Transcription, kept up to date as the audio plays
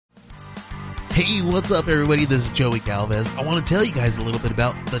Hey, what's up, everybody? This is Joey Galvez. I want to tell you guys a little bit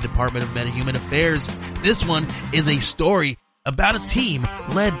about the Department of Metahuman Affairs. This one is a story about a team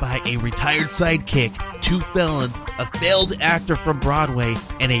led by a retired sidekick, 2 felons, a failed actor from Broadway,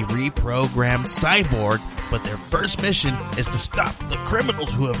 and a reprogrammed cyborg. But their first mission is to stop the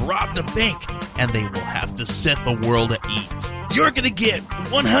criminals who have robbed a bank, and they will have to set the world at ease. You're going to get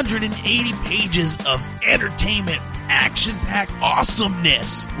 180 pages of entertainment, action-packed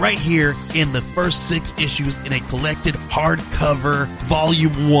awesomeness right here in the first 6 issues in a collected hardcover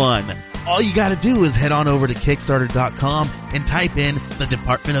volume 1. All you gotta do is head on over to Kickstarter.com and type in the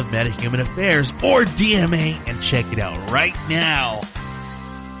Department of Metahuman Affairs or DMA and check it out right now.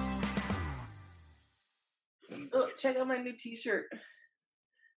 Oh, check out my new t-shirt.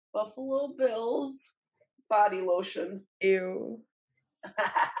 Buffalo Bills body lotion. Ew.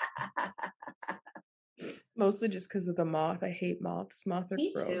 Mostly just because of the moth. I hate moths. Moths are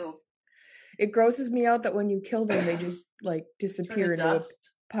Me gross. too. It grosses me out that when you kill them, they just like disappear into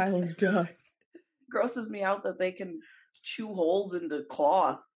Dust. a pile of dust. Grosses me out that they can chew holes into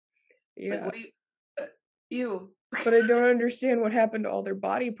cloth. It's Yeah, like, what do you... Ew. but I don't understand what happened to all their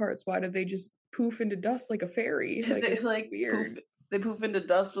body parts. Why did they just poof into dust like a fairy? Like, They it's like weird. they poof into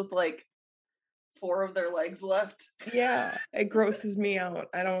dust with like 4 of their legs left. Yeah, it grosses me out.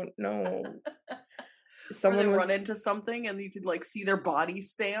 I don't know. Or they Someone was, run into something and you could like see their body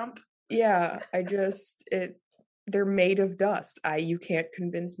stamp. yeah. They're made of dust. You can't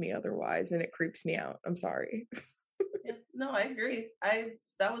convince me otherwise, and it creeps me out. I'm sorry. Yeah, no, I agree.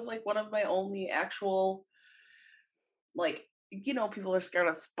 That was like one of my only actual, like, you know, people are scared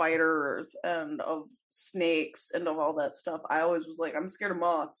of spiders and of snakes and of all that stuff. I always was like, I'm scared of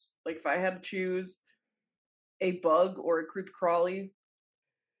moths. Like, if I had to choose a bug or a creepy crawly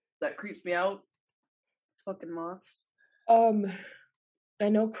that creeps me out, it's fucking moths. I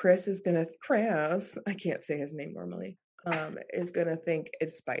know Chris, I can't say his name normally, is gonna think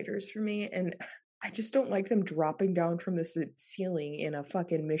it's spiders for me, and I just don't like them dropping down from the ceiling in a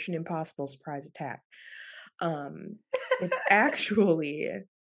fucking Mission Impossible surprise attack. It's actually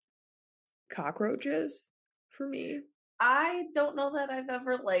cockroaches for me. I don't know that I've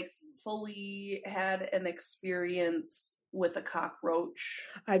ever like fully had an experience with a cockroach.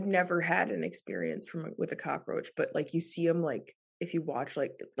 I've never had an experience with a cockroach, but like you see them, like if you watch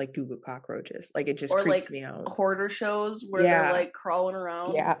like Google cockroaches, like it just Or creeps like me out. hoarder shows where Yeah. they're like crawling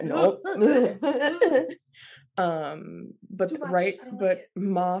around. Yeah, no. But Too much. right, I don't like but it.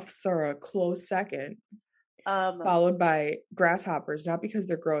 moths are a close second, followed by grasshoppers. Not because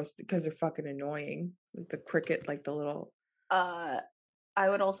they're gross, because they're fucking annoying. Like the cricket, like the little. I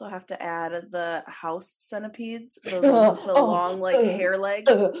would also have to add the house centipedes, those ones with the long like hair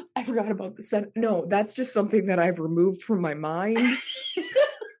legs. I forgot about the No, that's just something that I've removed from my mind.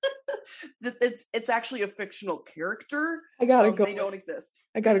 It's actually a fictional character. I gotta go. They don't exist.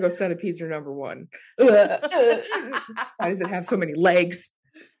 I gotta go. Centipedes are number 1. Why does it have so many legs?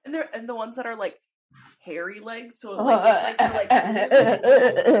 And the ones that are like hairy legs, so it like, looks like they're like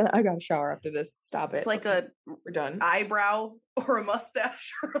I gotta shower after this. Stop it. it's like We're done. eyebrow or a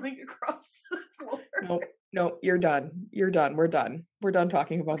mustache running across the floor. No, you're done. You're done. We're done. We're done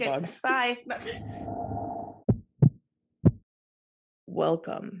talking about Okay, bugs. bye.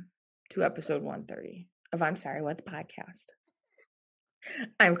 Welcome to episode 130 of I'm Sorry What, the podcast.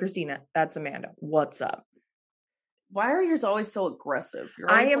 I'm Christina. That's Amanda. What's up? Why are yours always so aggressive? You're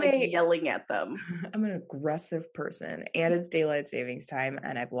always yelling at them. I'm an aggressive person, and it's daylight savings time,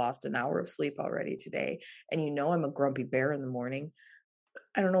 and I've lost an hour of sleep already today. And you know I'm a grumpy bear in the morning.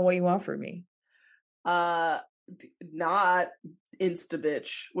 I don't know what you want from me. Not insta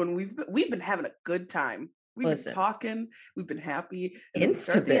bitch. When we've been having a good time. We've been talking. We've been happy.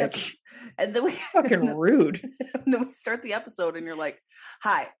 Insta bitch. And then we fucking rude. And then we start the episode, and you're like,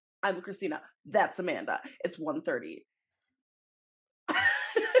 "Hi, I'm Christina. That's Amanda. It's 1:30."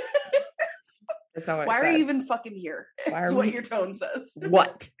 That's not what Why I said. are you even fucking here? That's what your tone says.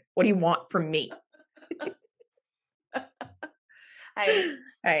 What? What do you want from me?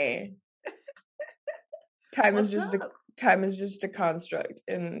 Hey. Time is just a construct,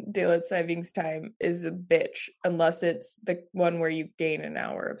 and daylight savings time is a bitch unless it's the one where you gain an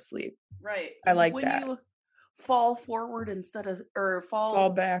hour of sleep. Right. I like when that. You fall forward instead of, or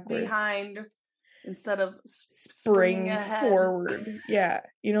fall backwards behind instead of spring forward. Yeah,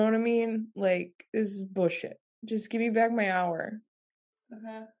 you know what I mean? Like, this is bullshit. Just give me back my hour.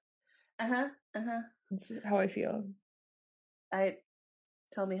 That's how I feel.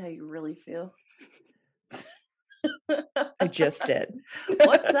 Tell me how you really feel. I just did.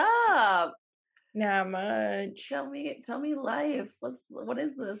 What's up? Not much. Tell me life. What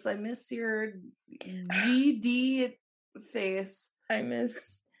is this? I miss your GD face. I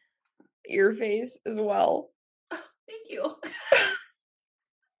miss your face as well. Thank you.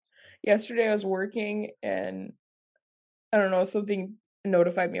 Yesterday I was working and I don't know, something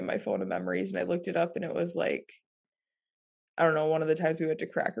notified me on my phone of memories, and I looked it up, and it was like, I don't know, one of the times we went to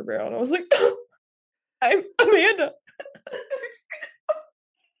Cracker Barrel, and I was like, I'm Amanda.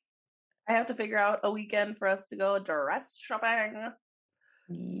 I have to figure out a weekend for us to go dress shopping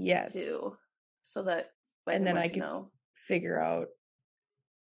Yes. too, so that And then I can can figure out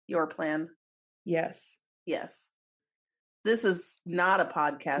your plan. Yes. This is not a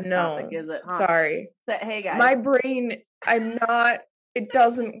podcast topic, is it? Huh? Sorry. Hey guys. My brain, it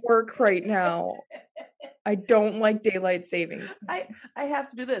doesn't work right now. I don't like daylight savings. I have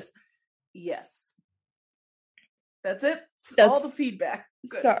to do this. Yes. That's it. That's all the feedback.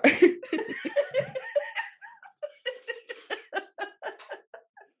 Good. Sorry.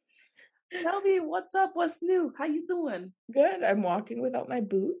 Tell me what's up, what's new? How you doing? Good. I'm walking without my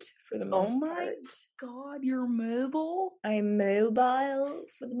boot for the most part. Oh my God, you're mobile? I'm mobile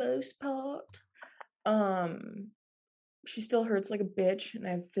for the most part. She still hurts like a bitch, and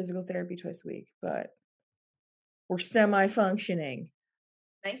I have physical therapy twice a week, but we're semi-functioning.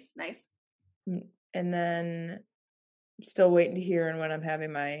 Nice. And then I'm still waiting to hear when I'm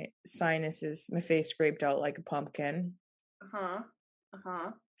having my sinuses, my face scraped out like a pumpkin.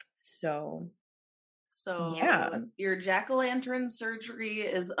 So yeah, your jack-o'-lantern surgery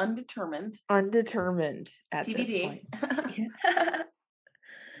is undetermined. Undetermined at TBD. This point.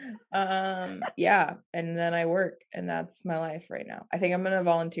 Yeah, and then I work, and that's my life right now. I think I'm gonna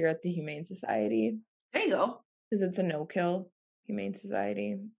volunteer at the Humane Society. There you go. Because it's a no-kill Humane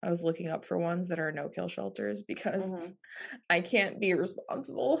Society. I was looking up for ones that are no-kill shelters because I can't be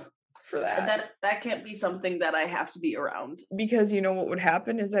responsible for that. That can't be something that I have to be around. Because you know what would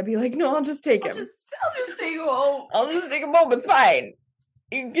happen is I'd be like, no, I'll just take him. I'll just take him home. I'll just take him home. It's fine.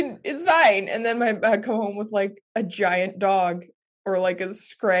 It's fine. And then I'd come home with like a giant dog or like a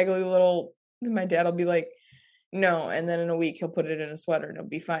scraggly little. My dad will be like, no. And then in a week he'll put it in a sweater and it'll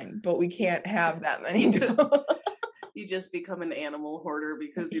be fine. But we can't have that many dogs. You just become an animal hoarder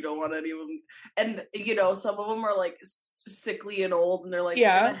because you don't want any of them. And, you know, some of them are like sickly and old and they're like,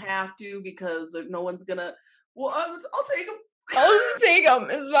 yeah, you're gonna have to because no one's gonna, well, I'll take them. I'll just take them.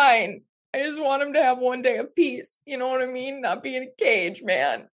 It's fine. I just want him to have one day of peace. You know what I mean? Not be in a cage,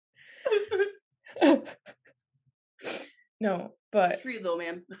 man. No, but it's true though,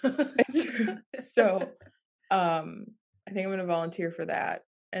 man. So, I think I'm gonna volunteer for that.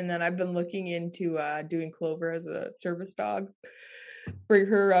 And then I've been looking into doing Clover as a service dog. Bring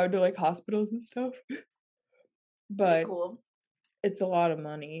her around to like hospitals and stuff. But cool. It's a lot of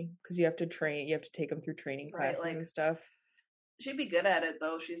money because you have to take them through training classes and stuff. She'd be good at it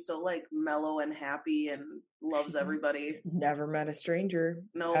though. She's so like mellow and happy and loves everybody. Never met a stranger.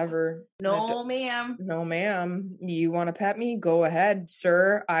 No. Ever. No, ma'am. No, ma'am. You want to pet me? Go ahead,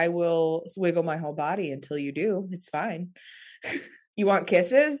 sir. I will wiggle my whole body until you do. It's fine. You want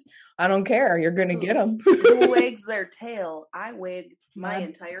kisses? I don't care. You're going to get them. Who wags their tail? I wag my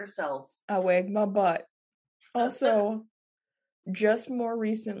entire self. I wag my butt. Also, just more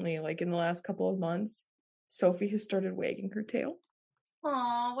recently, like in the last couple of months, Sophie has started wagging her tail.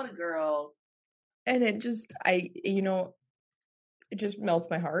 Aw, what a girl. And it just, it just melts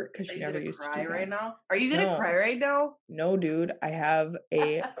my heart because she never used to do that. Right now? Are you going to cry right now? No, dude. I have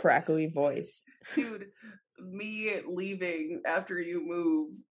a crackly voice. Dude, me leaving after you move.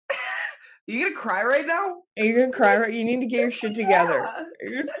 You gonna cry right now? Are you gonna cry right? You need to get your shit together.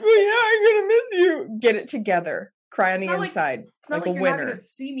 Yeah, I'm gonna miss you. Get it together. Cry on the inside. It's not like a winner. You're not gonna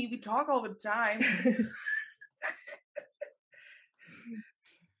see me. We talk all the time. It's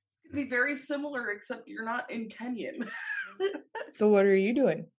gonna be very similar, except you're not in Kenyan. So what are you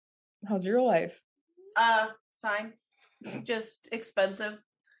doing? How's your life? Fine. Just expensive.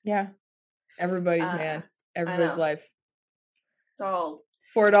 Yeah. Everybody's man. Everybody's life. It's all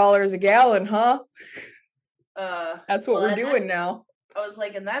 $4 a gallon, huh? That's what we're doing now. I was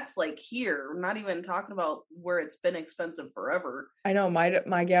like, and that's like here. We're not even talking about where it's been expensive forever. I know.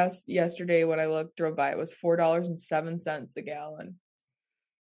 My gas yesterday when I drove by, it was $4.07 a gallon.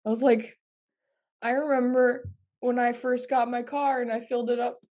 I was like, I remember when I first got my car and I filled it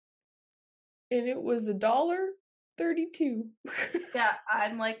up, and it was $1.32. Yeah,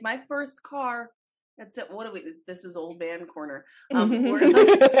 I'm like, my first car. That's it. What do we? This is old man corner.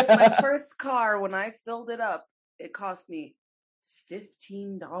 My first car, when I filled it up, it cost me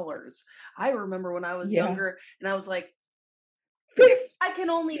 $15. I remember when I was younger, and I was like, I can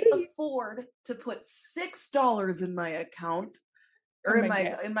only afford to put $6 in my account or Oh in my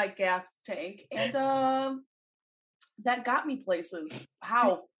God. my gas tank, and that got me places.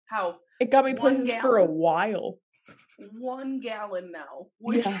 How? It got me 1 places for a gallon? while. 1 gallon now,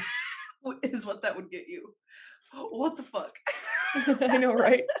 which Yeah. is what that would get you. What the fuck? I know,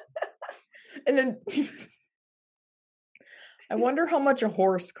 right? And then I wonder how much a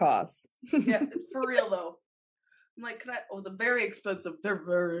horse costs. Yeah, for real though. I'm like, they're very expensive. They're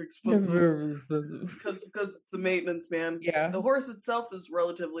very expensive. Because it's the maintenance, man. Yeah. The horse itself is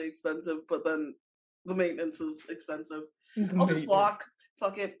relatively expensive, but then the maintenance is expensive. I'll just walk.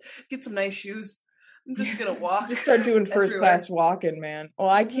 Fuck it. Get some nice shoes. I'm just gonna walk. Just start doing first everywhere. class walking, man. Well,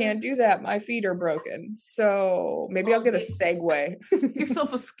 I can't do that. My feet are broken. So maybe I'll get a Segway. Get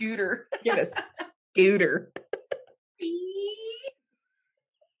yourself a scooter. Get a scooter.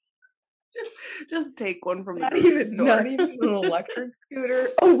 Just take one from the Not grocery even store. an electric scooter.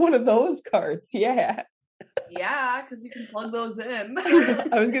 Oh, one of those carts. Yeah. Yeah, because you can plug those in.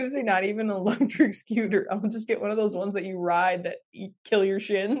 I was gonna say not even an electric scooter. I'll just get one of those ones that you ride that you kill your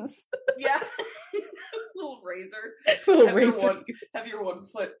shins. Yeah. Little razor. Little Have racer your scooter. Have your one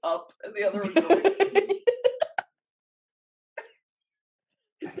foot up and the other one going.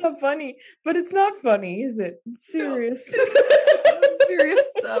 It's not funny, but it's not funny, is it? It's serious. It's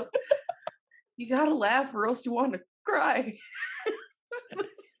serious stuff. You gotta laugh or else you want to cry.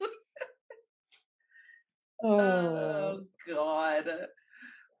 Oh God.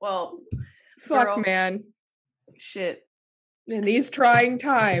 Well, fuck, girl. man. Shit. In these trying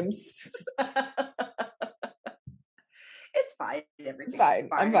times. It's fine. Everything's It's fine.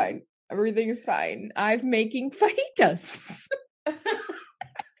 I'm fine. Everything is fine. I'm making fajitas. I'm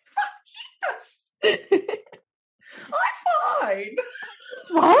fine.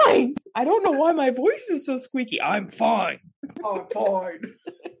 Fine. I don't know why my voice is so squeaky. I'm fine. I'm fine.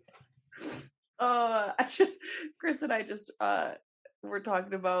 Chris and I just were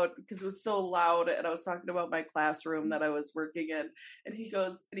talking about, because it was so loud, and I was talking about my classroom that I was working in, and he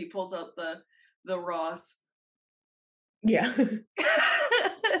goes and he pulls out the Ross. Yeah.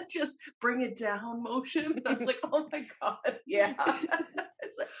 Just bring it down motion. And I was like, oh my God, yeah.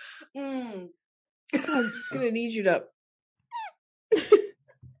 It's like, I'm just gonna need you to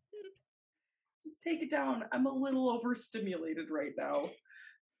just take it down. I'm a little overstimulated right now.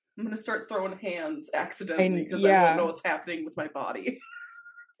 I'm gonna start throwing hands accidentally because I don't know what's happening with my body.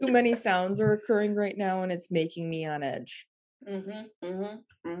 Too many sounds are occurring right now, and it's making me on edge. All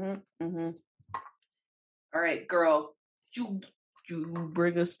right, girl. Did you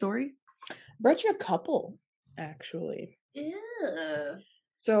bring a story? Brought you a couple, actually. Yeah.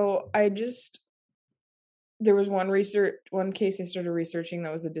 So there was one case I started researching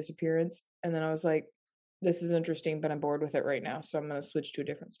that was a disappearance, and then I was like, this is interesting, but I'm bored with it right now, so I'm going to switch to a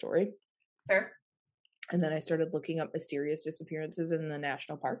different story. Fair. And then I started looking up mysterious disappearances in the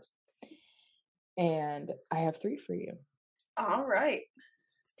national parks. And I have 3 for you. All right.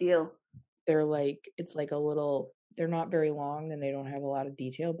 Deal. They're like, it's like a little, they're not very long and they don't have a lot of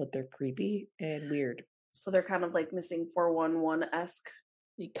detail, but they're creepy and weird. So they're kind of like missing 411-esque.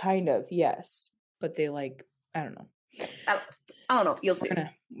 Kind of, yes. But they like, I don't know. I don't know. You'll see.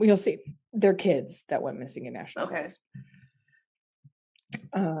 We'll see. They're kids that went missing in national parks.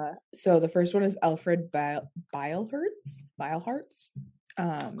 So the first one is Alfred Beilhartz.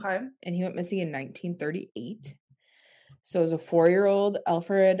 Okay. And he went missing in 1938. So as a 4-year-old,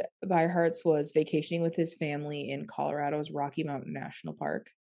 Alfred Beilhartz was vacationing with his family in Colorado's Rocky Mountain National Park.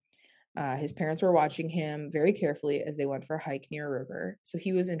 His parents were watching him very carefully as they went for a hike near a river. So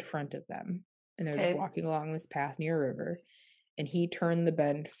he was in front of them, and they were just walking along this path near a river, and he turned the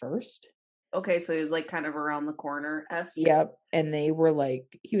bend first. Okay, so he was like kind of around the corner-esque. Yep, and they were like,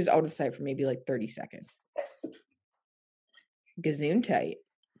 he was out of sight for maybe like 30 seconds. Gazoon tight.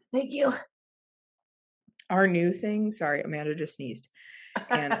 Thank you. Our new thing, sorry, Amanda just sneezed.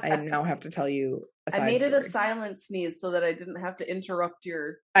 And I now have to tell you a side I made story. it a silent sneeze so that I didn't have to interrupt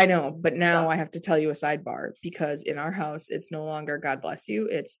your... I know, but now I have to tell you a sidebar, because in our house, it's no longer God bless you.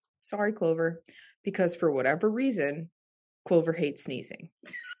 It's sorry, Clover. Because for whatever reason, Clover hates sneezing.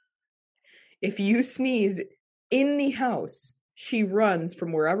 If you sneeze in the house, she runs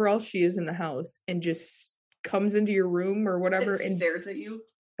from wherever else she is in the house and just comes into your room or whatever and stares at you.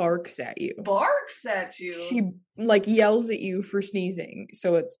 Barks at you. Barks at you. She like yells at you for sneezing.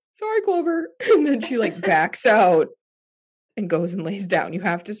 So it's sorry, Clover. And then she like backs out and goes and lays down. You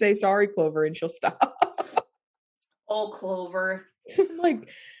have to say sorry, Clover, and she'll stop. Oh, Clover. Like,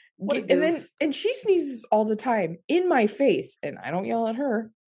 and she sneezes all the time in my face, and I don't yell at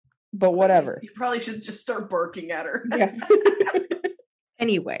her, but whatever. You probably should just start barking at her. Yeah.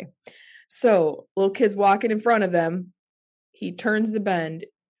 Anyway, so little kid's walking in front of them. He turns the bend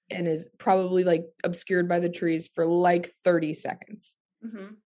and is probably like obscured by the trees for like 30 seconds.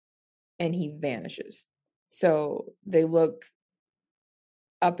 Mm-hmm. And he vanishes. So they look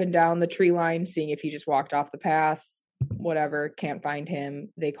up and down the tree line, seeing if he just walked off the path, whatever, can't find him.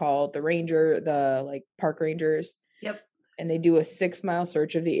 They call the ranger, the like park rangers. Yep. And they do a 6-mile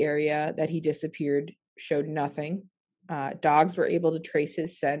search of the area that he disappeared, showed nothing. Dogs were able to trace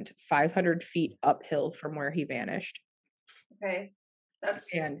his scent 500 feet uphill from where he vanished. Okay.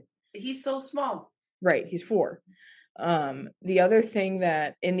 And he's so small. Right. He's 4. The other thing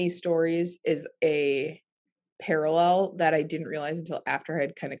that in these stories is a parallel that I didn't realize until after I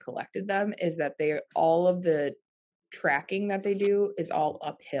had kind of collected them is that all of the tracking that they do is all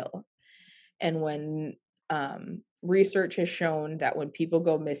uphill. And when research has shown that when people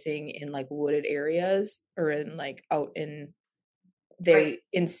go missing in like wooded areas or in like out in, they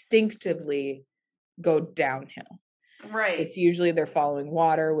instinctively go downhill. Right. It's usually they're following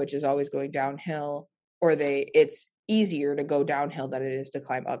water, which is always going downhill, or it's easier to go downhill than it is to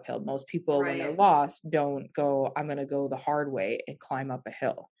climb uphill. Most people, when they're lost, don't go, I'm going to go the hard way and climb up a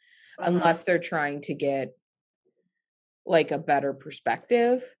hill, unless they're trying to get like a better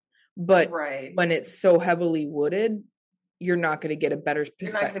perspective. But when it's so heavily wooded, you're not going to get a better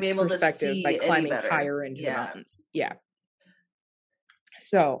perspective by climbing higher into the mountains. Yeah.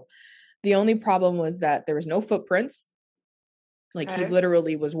 So the only problem was that there was no footprints. Like he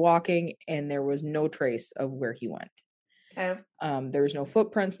literally was walking and there was no trace of where he went. Okay. There was no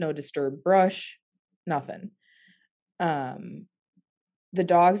footprints, no disturbed brush, nothing. The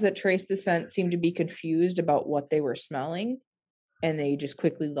dogs that traced the scent seemed to be confused about what they were smelling, and they just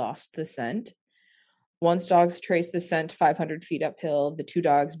quickly lost the scent. Once dogs traced the scent 500 feet uphill, the 2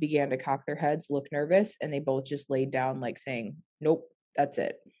 dogs began to cock their heads, look nervous, and they both just laid down like saying, nope, that's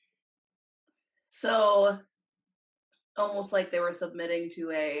it. So almost like they were submitting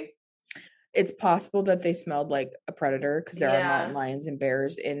to it's possible that they smelled like a predator because there are mountain lions and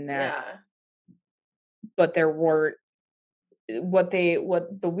bears in that. Yeah. But there weren't what the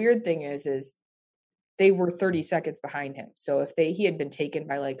weird thing is they were 30 seconds behind him. So if he had been taken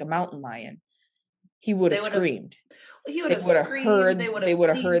by like a mountain lion, he would have screamed. He would have screamed. They would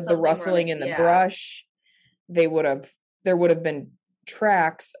have heard the rustling in the brush. There would have been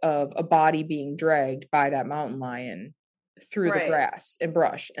tracks of a body being dragged by that mountain lion through the grass and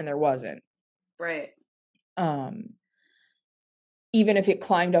brush, and there wasn't. Right. Even if it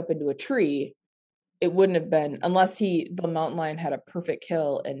climbed up into a tree, it wouldn't have been, unless the mountain lion had a perfect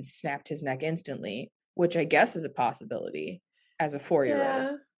kill and snapped his neck instantly, which I guess is a possibility as a 4-year-old.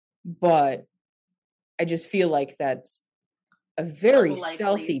 Yeah. But I just feel like that's a very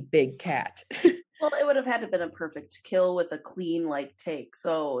stealthy big cat. Well, it would have had to been a perfect kill with a clean take.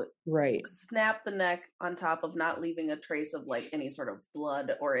 So snap the neck on top of not leaving a trace of like any sort of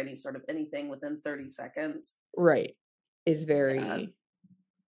blood or any sort of anything within 30 seconds. Right. Is very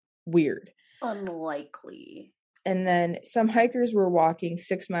weird. Unlikely. And then some hikers were walking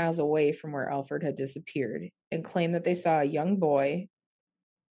 6 miles away from where Alfred had disappeared and claimed that they saw a young boy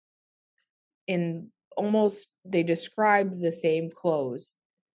they described the same clothes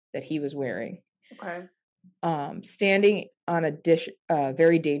that he was wearing. Okay. Standing on a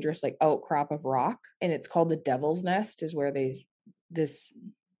very dangerous outcrop of rock, and it's called the Devil's Nest, is where this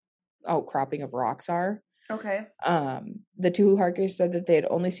outcropping of rocks are. Okay. The 2 hikers said that they had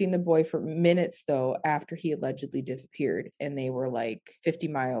only seen the boy for minutes though after he allegedly disappeared, and they were 50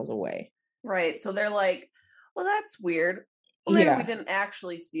 miles away. Right. So they're like, well, that's weird. Well, maybe we didn't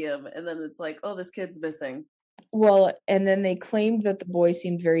actually see him, and then it's like, oh, this kid's missing. Well, and then they claimed that the boy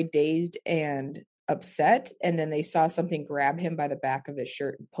seemed very dazed and upset, and then they saw something grab him by the back of his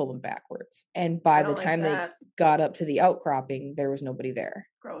shirt and pull him backwards. And by the time they got up to the outcropping, there was nobody there.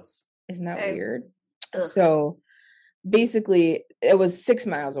 Gross. Isn't that weird? Ugh. So basically, it was 6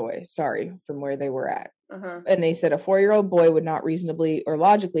 miles away, from where they were at. Uh-huh. And they said a 4-year-old boy would not reasonably or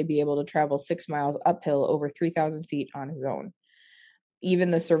logically be able to travel 6 miles uphill over 3,000 feet on his own.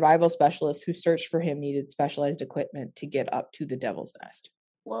 Even the survival specialists who searched for him needed specialized equipment to get up to the Devil's Nest.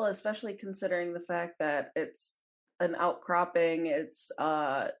 Well, especially considering the fact that it's an outcropping, it's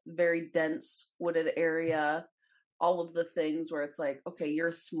a very dense wooded area, all of the things where it's like, okay, you're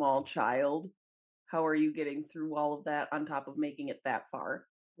a small child. How are you getting through all of that on top of making it that far?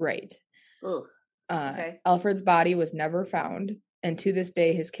 Right. Ugh. Okay. Alfred's body was never found, and to this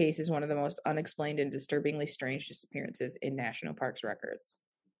day, his case is one of the most unexplained and disturbingly strange disappearances in National Parks records.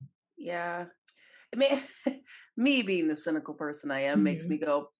 Yeah. I mean, me being the cynical person I am makes me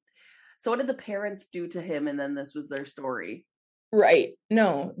go, so what did the parents do to him? And then this was their story. Right.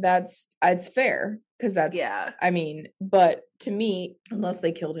 No, it's fair because that's, Yeah. I mean, but to me, unless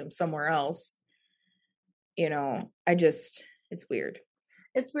they killed him somewhere else, it's weird.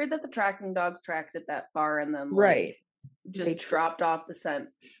 It's weird that the tracking dogs tracked it that far and then Right. just dropped off the scent.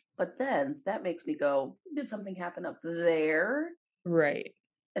 But then that makes me go, did something happen up there? Right.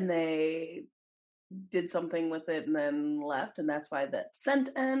 And they did something with it and then left, and that's why that scent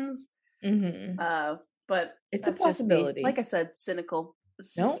ends. But it's a possibility. Like I said, cynical.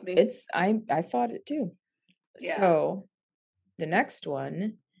 It's no, just me. I thought it too. Yeah. So the next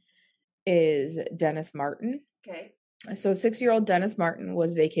one is Dennis Martin. Okay. So 6-year-old Dennis Martin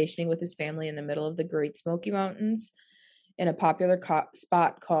was vacationing with his family in the middle of the Great Smoky Mountains in a popular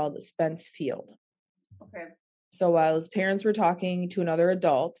spot called Spence Field. Okay. So while his parents were talking to another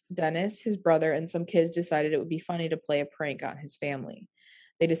adult, Dennis, his brother, and some kids decided it would be funny to play a prank on his family.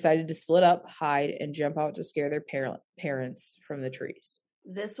 They decided to split up, hide, and jump out to scare their parents from the trees.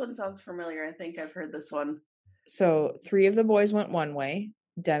 This one sounds familiar. I think I've heard this one. So 3 of the boys went one way.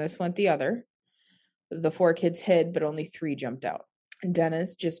 Dennis went the other. The 4 kids hid, but only 3 jumped out.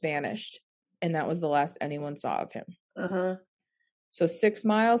 Dennis just vanished, and that was the last anyone saw of him. So 6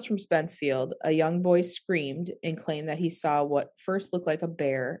 miles from Spencefield, a young boy screamed and claimed that he saw what first looked like a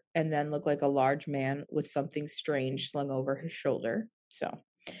bear and then looked like a large man with something strange slung over his shoulder. So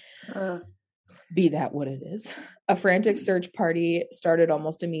be that what it is. A frantic search party started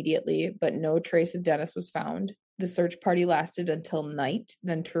almost immediately, but no trace of Dennis was found. The search party lasted until night.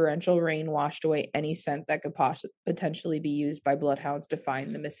 Then torrential rain washed away any scent that could potentially be used by bloodhounds to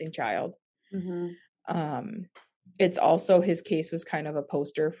find the missing child. It's also, his case was kind of a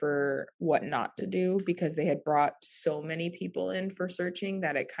poster for what not to do because they had brought so many people in for searching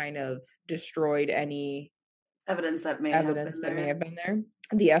that it kind of destroyed any evidence that may have been there.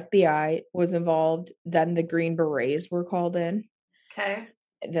 The FBI was involved. Then the Green Berets were called in. Okay.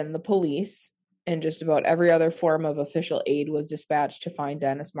 Then the police. And just about every other form of official aid was dispatched to find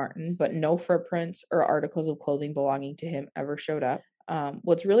Dennis Martin, but no footprints or articles of clothing belonging to him ever showed up.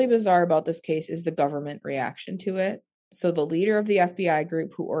 What's really bizarre about this case is the government reaction to it. So the leader of the FBI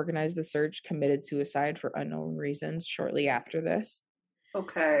group who organized the search committed suicide for unknown reasons shortly after this.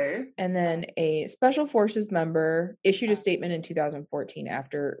 Okay. And then a special forces member issued a statement in 2014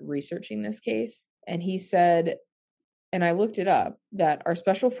 after researching this case. And he said, and I looked it up, that our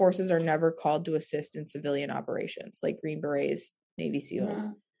special forces are never called to assist in civilian operations like Green Berets, Navy SEALs.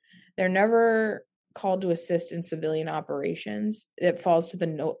 They're never called to assist in civilian operations. It falls to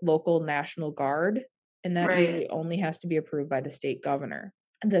the local National Guard, and that usually only has to be approved by the state governor.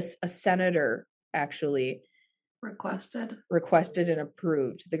 A senator actually requested and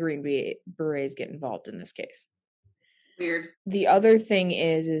approved the Green Berets get involved in this case. Weird. The other thing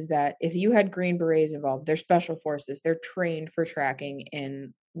is that if you had Green Berets involved, they're special forces. They're trained for tracking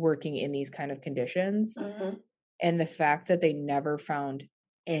and working in these kind of conditions. And the fact that they never found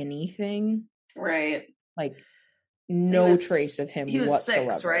anything, like no trace of him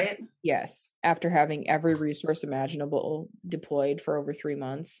whatsoever. 6, right? Yes. After having every resource imaginable deployed for over 3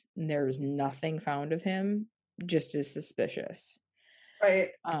 months, there was nothing found of him. Just as suspicious. Right.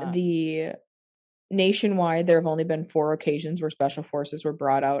 The nationwide, there have only been 4 occasions where special forces were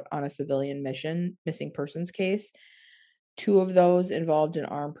brought out on a civilian missing persons case. 2 of those involved an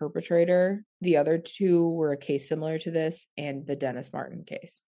armed perpetrator. The other 2 were a case similar to this and the Dennis Martin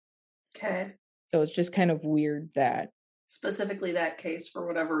case. Okay. So it's just kind of weird that specifically that case, for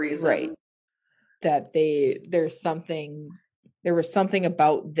whatever reason, right, that there was something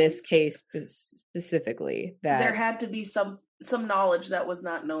about this case specifically that there had to be some knowledge that was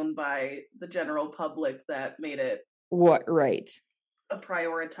not known by the general public that made it a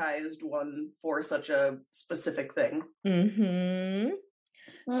prioritized one for such a specific thing.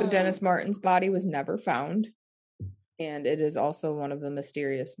 So Dennis Martin's body was never found, and it is also one of the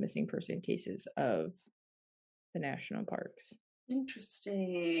mysterious missing person cases of the national parks.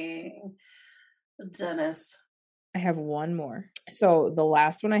 Interesting. Dennis. I have one more. So the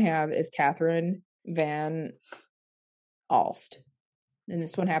last one I have is Catherine Van Alst. And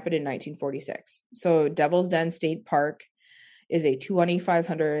this one happened in 1946. So Devil's Den State Park is a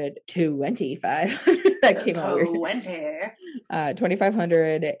 2,500 that came out weird.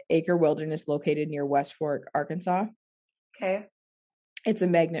 2,500 acre wilderness located near West Fork, Arkansas. Okay. It's a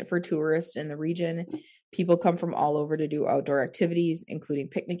magnet for tourists in the region. People come from all over to do outdoor activities, including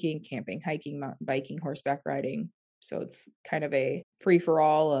picnicking, camping, hiking, mountain biking, horseback riding. So it's kind of a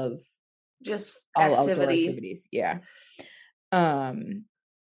free-for-all of just all outdoor activities. Yeah.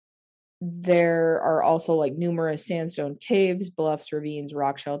 There are also like numerous sandstone caves, bluffs, ravines,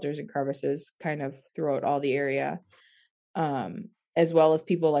 rock shelters, and crevices kind of throughout all the area. As well as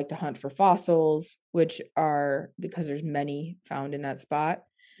people like to hunt for fossils, which are, because there's many found in that spot.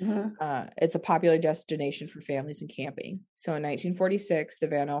 It's a popular destination for families and camping. So in 1946, the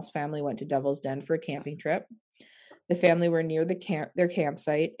Van Elst family went to Devil's Den for a camping trip. The family were near their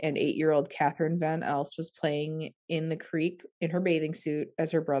campsite, and 8-year-old Catherine Van Elst was playing in the creek in her bathing suit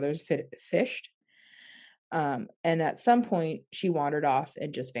as her brothers fished. And at some point, she wandered off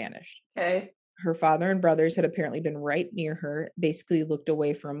and just vanished. Okay. Her father and brothers had apparently been right near her, basically looked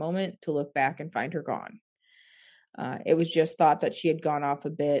away for a moment to look back and find her gone. It was just thought that she had gone off a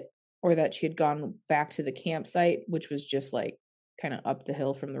bit, or that she had gone back to the campsite, which was just like kind of up the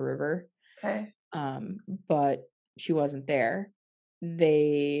hill from the river. Okay. But she wasn't there.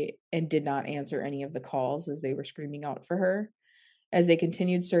 They did not answer any of the calls as they were screaming out for her. As they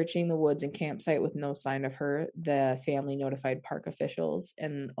continued searching the woods and campsite with no sign of her, the family notified park officials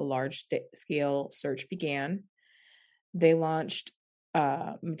and a large-scale search began. They launched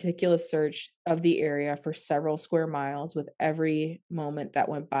a meticulous search of the area for several square miles, with every moment that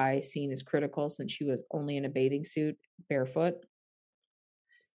went by seen as critical since she was only in a bathing suit, barefoot.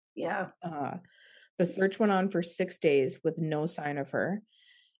 Yeah. The search went on for 6 days with no sign of her.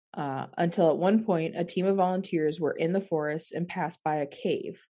 Until at one point, a team of volunteers were in the forest and passed by a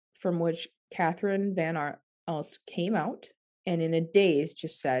cave from which Catherine Van Elst came out and in a daze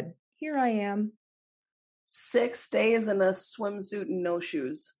just said, "Here I am." 6 days in a swimsuit and no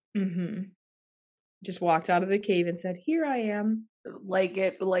shoes. Just walked out of the cave and said, "Here I am." Like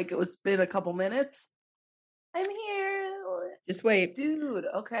it was been a couple minutes. I'm here. Just wait. Dude,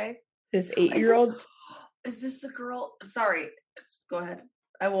 okay. This 8-year-old. Is this a girl? Sorry. Go ahead.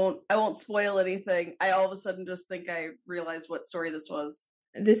 I won't spoil anything. I all of a sudden just think I realized what story this was.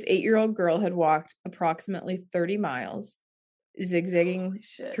 This 8-year-old girl had walked approximately 30 miles, zigzagging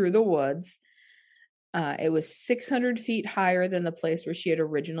through the woods. It was 600 feet higher than the place where she had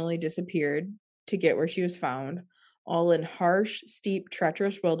originally disappeared to get where she was found, all in harsh, steep,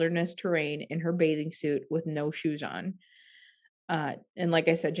 treacherous wilderness terrain in her bathing suit with no shoes on. And like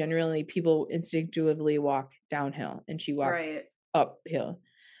I said, generally people instinctively walk downhill, and she walked uphill.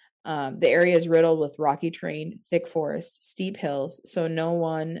 The area is riddled with rocky terrain, thick forests, steep hills. So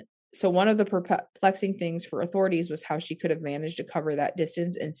one of the perplexing things for authorities was how she could have managed to cover that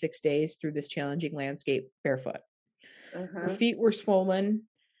distance in 6 days through this challenging landscape barefoot. Her feet were swollen.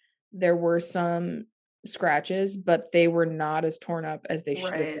 There were some scratches, but they were not as torn up as they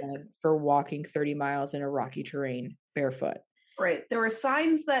should have been for walking 30 miles in a rocky terrain barefoot. Right. There were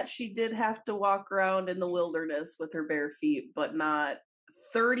signs that she did have to walk around in the wilderness with her bare feet, but not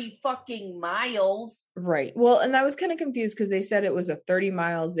 30 fucking miles. Right. Well, and I was kind of confused because they said it was a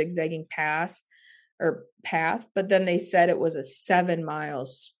 30-mile zigzagging path, but then they said it was a 7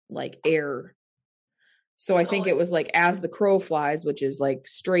 miles like air. So I think it was like as the crow flies, which is like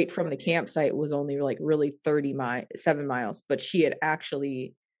straight from the campsite, was only like really 7 miles, but she had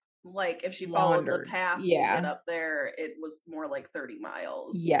actually like if she followed the path to get up there, it was more like 30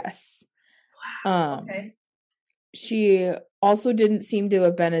 miles. Yes. Wow. Okay. She also didn't seem to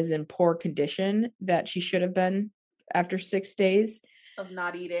have been as in poor condition that she should have been after 6 days. Of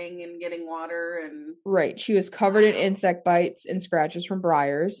not eating and getting water and... Right. She was covered in insect bites and scratches from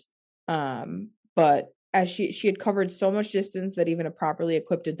briars. But as she had covered so much distance that even a properly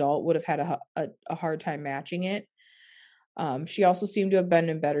equipped adult would have had a hard time matching it. She also seemed to have been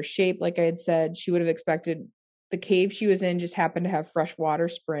in better shape. Like I had said, she would have expected. The cave she was in just happened to have fresh water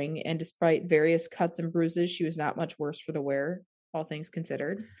spring, and despite various cuts and bruises, she was not much worse for the wear, all things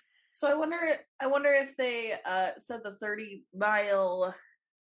considered. So I wonder if they said the 30-mile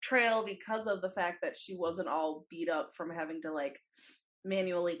trail because of the fact that she wasn't all beat up from having to like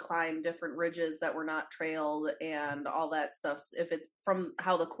manually climb different ridges that were not trailed and all that stuff. If it's from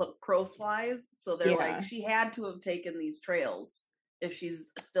how the crow flies, so they're like, she had to have taken these trails. If she's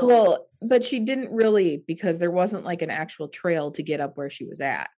still but she didn't really, because there wasn't like an actual trail to get up where she was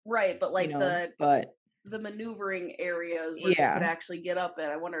at. Right, but like the maneuvering areas where she could actually get up at.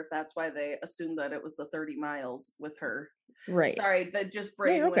 I wonder if that's why they assumed that it was the 30 miles with her. Right. Sorry, that just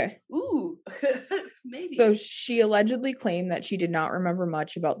brain went, ooh, maybe. So she allegedly claimed that she did not remember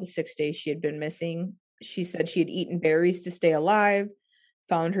much about the 6 days she had been missing. She said she had eaten berries to stay alive,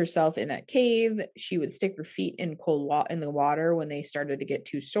 found herself in that cave. She would stick her feet in in the water when they started to get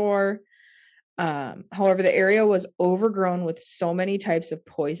too sore. However, the area was overgrown with so many types of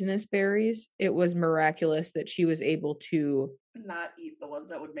poisonous berries. It was miraculous that she was able to not eat the ones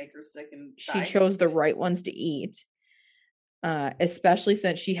that would make her sick and die. She chose the right ones to eat, especially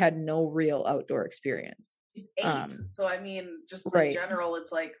since she had no real outdoor experience. She's 8, so I mean, just in general,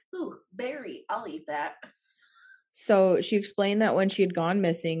 it's like, ooh, berry, I'll eat that. So she explained that when she had gone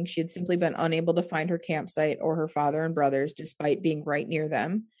missing, she had simply been unable to find her campsite or her father and brothers, despite being right near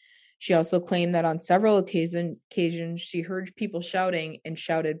them. She also claimed that on several occasions she heard people shouting and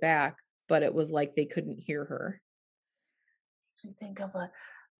shouted back, but it was like they couldn't hear her. So you think of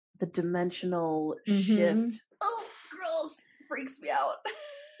the dimensional Mhm. shift. Oh, gross. Freaks me out.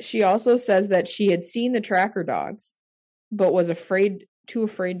 She also says that she had seen the tracker dogs, but was too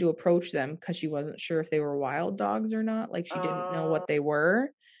afraid to approach them because she wasn't sure if they were wild dogs or not. Like she didn't know what they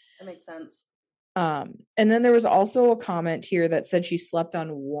were. That makes sense. And then there was also a comment here that said she slept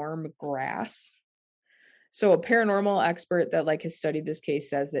on warm grass. So a paranormal expert that like has studied this case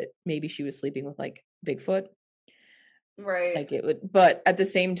says that maybe she was sleeping with like Bigfoot. Right. Like it would, but at the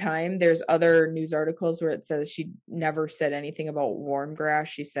same time, there's other news articles where it says she never said anything about warm grass.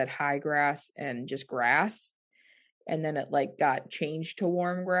 She said high grass and just grass. And then it like got changed to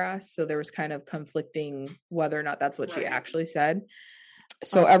warm grass. So there was kind of conflicting whether or not that's what she actually said.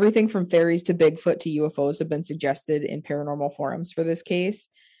 So everything from fairies to Bigfoot to UFOs have been suggested in paranormal forums for this case.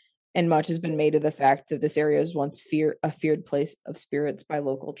 And much has been made of the fact that this area was once a feared place of spirits by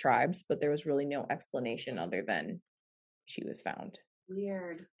local tribes, but there was really no explanation other than she was found.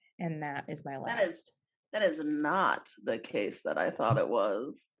 Weird. And that is my last. That is not the case that I thought it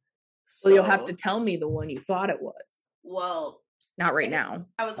was. So, well, you'll have to tell me the one you thought it was. Well, not right now.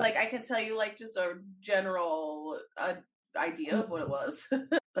 I was like, I can tell you like just a general idea of what it was.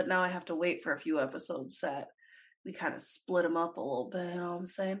 But now I have to wait for a few episodes that we kind of split them up a little bit. You know what I'm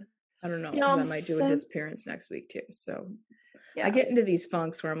saying? I don't know. Because I might do a disappearance next week too. So yeah. I get into these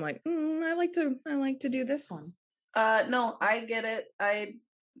funks where I'm like, I like to do this one. No, I get it. I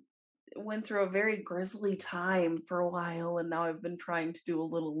went through a very grisly time for a while, and now I've been trying to do a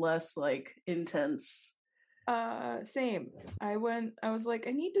little less like intense. Same. I was like,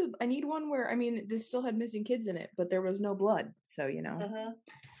 I need one where, I mean, this still had missing kids in it, but there was no blood. So, you know,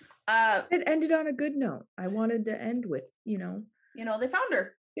 it ended on a good note. I wanted to end with, they found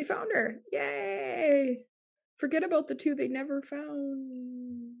her. They found her. Yay. Forget about the two they never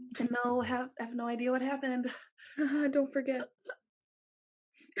found. No, have no idea what happened. Don't forget.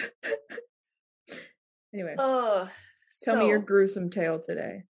 Anyway. Tell me your gruesome tale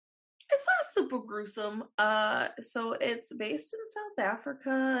today. It's not super gruesome. So it's based in South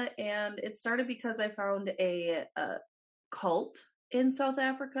Africa, and it started because I found a cult in South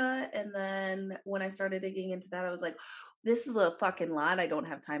Africa, and then when I started digging into that, I was like, this is a fucking lot. I don't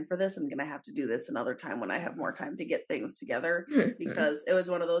have time for this. I'm gonna have to do this another time when I have more time to get things together, because it was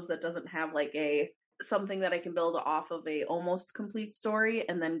one of those that doesn't have like something that I can build off of a almost complete story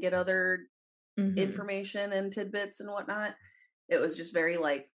and then get other information and tidbits and whatnot. It was just very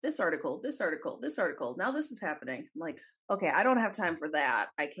like this article. Now this is happening. I'm like, okay, I don't have time for that.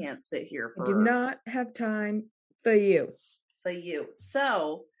 I can't sit here for. I do not have time for you.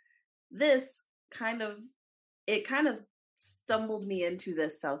 So this kind of stumbled me into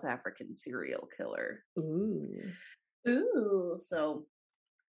this South African serial killer. Ooh. So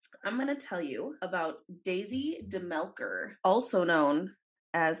I'm going to tell you about Daisy de Melker, also known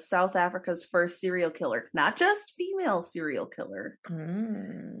as South Africa's first serial killer. Not just female serial killer.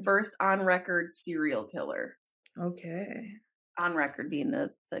 First on record serial killer. Okay. On record being the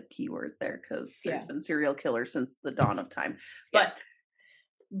key word there, because there's been serial killers since the dawn of time. But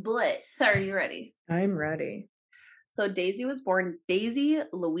are you ready? I'm ready. So Daisy was born Daisy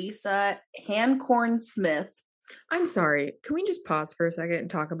Louisa Hancorn Smith. I'm sorry. Can we just pause for a second and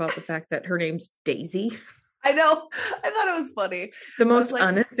talk about the fact that her name's Daisy? I know. I thought it was funny. The most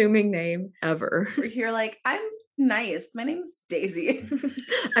unassuming name ever. You're like, I'm nice. My name's Daisy.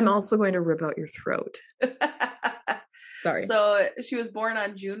 I'm also going to rip out your throat. Sorry. So she was born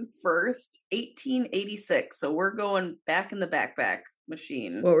on June 1st, 1886. So we're going back in the backpack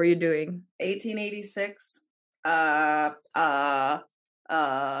machine. What were you doing? 1886. I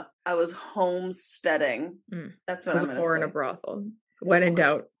was homesteading. That's what I'm going to say. I was a whore in a brothel. When in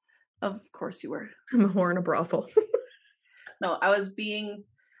doubt. Of course you were. I'm a whore in a brothel. No, I was being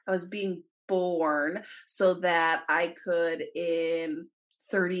born so that I could, in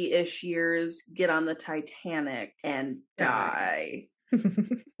 30-ish years, get on the Titanic and die.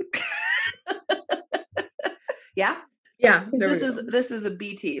 Yeah? Yeah. This is a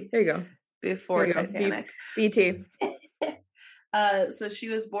BT. There you go. Before Titanic. BT. So she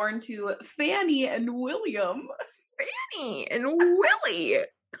was born to Fanny and William. Fanny and Willie.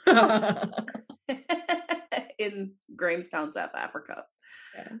 In Grahamstown, South Africa.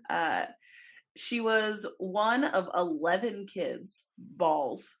 Yeah. She was one of 11 kids,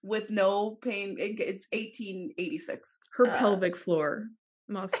 balls, with no pain. It's 1886. Her pelvic floor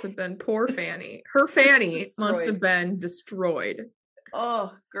Must have been poor Fanny. Her Fanny must have Destroyed. been destroyed.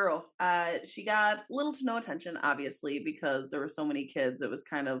 Oh, girl. She got little to no attention, obviously, because there were so many kids. It was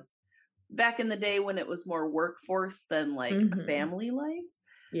kind of back in the day when it was more workforce than like Mhm. family life.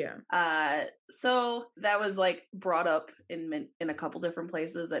 Yeah. So that was like brought up in a couple different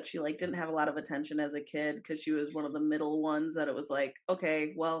places that she like didn't have a lot of attention as a kid because she was one of the middle ones that it was like,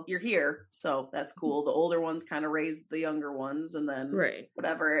 okay, well, you're here, so that's cool. The older ones kind of raised the younger ones, and then Right.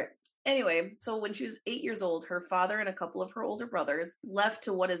 whatever. Anyway, so when she was 8 years old, her father and a couple of her older brothers left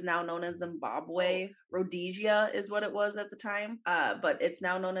to what is now known as Zimbabwe. Rhodesia is what it was at the time, but it's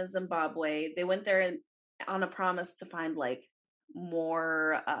now known as Zimbabwe. They went there on a promise to find like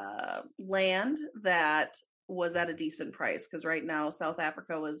more land that was at a decent price, because right now South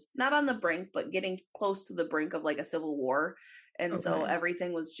Africa was not on the brink but getting close to the brink of like a civil war, and so Okay.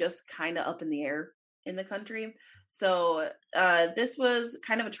 everything was just kind of up in the air in the country. So this was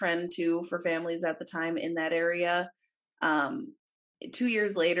kind of a trend too for families at the time in that area. 2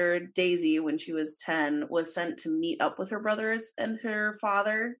 years later, Daisy, when she was 10, was sent to meet up with her brothers and her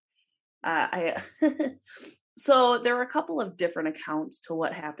father. So there were a couple of different accounts to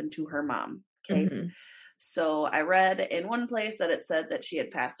what happened to her mom. Okay. Mhm. So I read in one place that it said that she had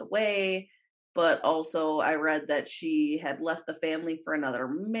passed away, but also I read that she had left the family for another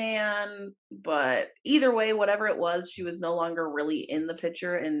man. But either way, whatever it was, she was no longer really in the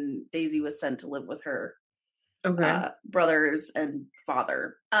picture, and Daisy was sent to live with her Okay. brothers and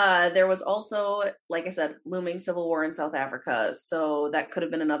father. There was also, like I said, looming civil war in South Africa. So that could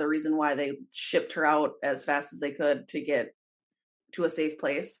have been another reason why they shipped her out as fast as they could to get to a safe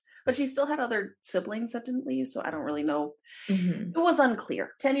place. But she still had other siblings that didn't leave, so I don't really know. Mhm. It was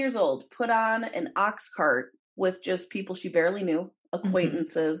unclear. 10 years old, put on an ox cart with just people she barely knew,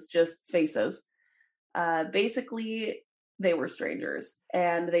 acquaintances, just faces. Basically, they were strangers,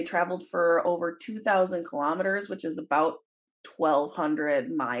 and they traveled for over 2,000 kilometers, which is about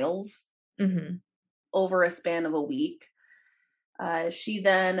 1,200 miles Mhm. over a span of a week. She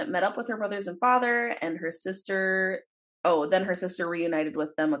then met up with her brothers and father and her sister. Oh, then her sister reunited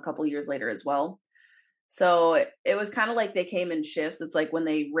with them a couple years later as well. So it was kind of like they came in shifts. It's like when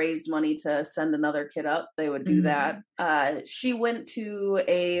they raised money to send another kid up, they would do that. She went to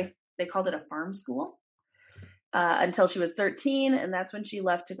they called it a farm school, until she was 13, and that's when she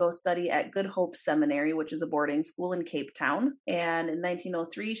left to go study at Good Hope Seminary, which is a boarding school in Cape Town. And in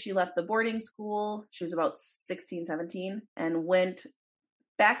 1903, she left the boarding school. She was about 16, 17, and went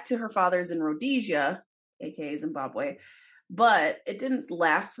back to her father's in Rhodesia, aka Zimbabwe. But it didn't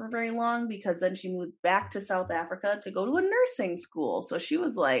last for very long, because then she moved back to South Africa to go to a nursing school. So she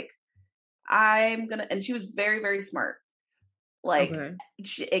was like, and she was very, very smart. Like, Okay.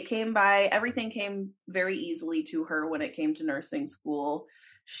 everything came very easily to her when it came to nursing school.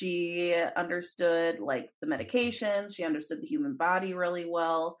 She understood like the medications, she understood the human body really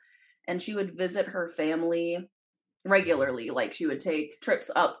well, and she would visit her family regularly. Like, she would take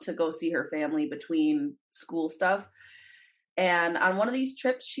trips up to go see her family between school stuff. And on one of these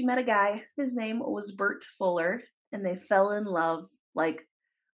trips, she met a guy. His name was Bert Fuller, and they fell in love, like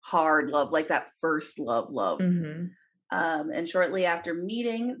hard love, like that first love. Mhm. And shortly after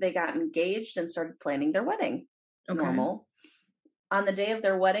meeting, they got engaged and started planning their wedding. Okay. Normal. On the day of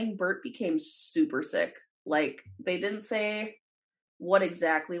their wedding, Bert became super sick. Like, they didn't say what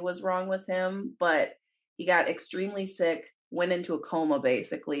exactly was wrong with him, but he got extremely sick, went into a coma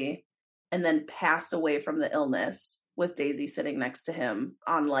basically, and then passed away from the illness with Daisy sitting next to him.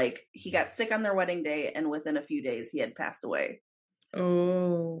 He got sick on their wedding day, and within a few days he had passed away.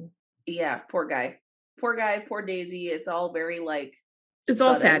 Oh. Yeah, poor guy, poor Daisy. It's all very like, It's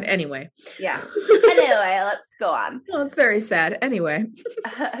all sudden. sad anyway. Yeah. Anyway, let's go on. Well, it's very sad anyway.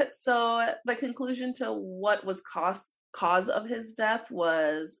 So the conclusion to what was cause of his death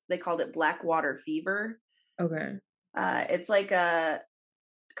was, they called it black water fever. Okay. It's like a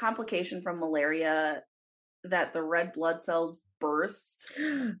complication from malaria that the red blood cells burst.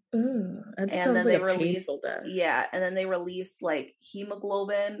 Ooh, that And sounds then like they a release, painful death. yeah, and then they release like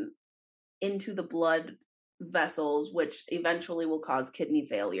hemoglobin into the blood vessels, which eventually will cause kidney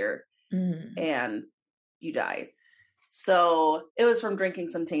failure, and you die. So it was from drinking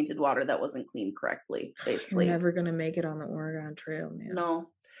some tainted water that wasn't cleaned correctly, basically. You're never gonna make it on the Oregon Trail, man. No.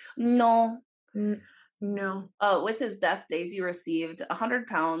 No. With his death, Daisy received 100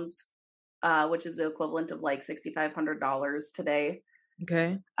 pounds, which is the equivalent of like $6,500 today.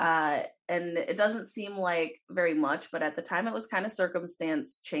 Okay. And it doesn't seem like very much, but at the time it was kind of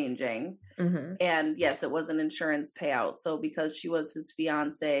circumstance changing. And yes, it was an insurance payout. So because she was his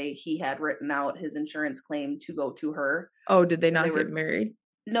fiance, he had written out his insurance claim to go to her. Oh, did they not get married?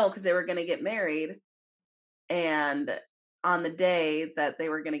 No, because they were going to get married. And on the day that they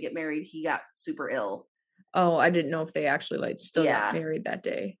were going to get married, he got super ill. Oh, I didn't know if they actually like still Yeah. got married that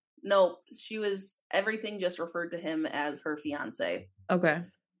day. No, everything just referred to him as her fiance. Okay.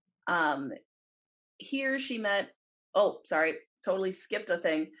 Here she met, totally skipped a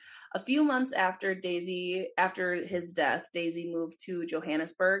thing. A few months after his death, Daisy moved to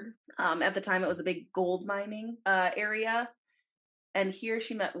Johannesburg. At the time, it was a big gold mining area. And here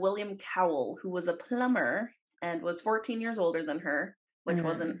she met William Cowell, who was a plumber and was 14 years older than her, which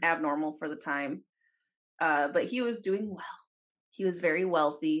wasn't abnormal for the time. But he was doing well. He was very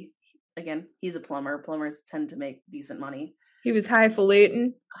wealthy. Again, he's a plumber. Plumbers tend to make decent money. He was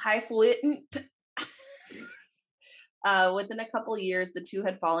highfalutin. Within a couple of years, the two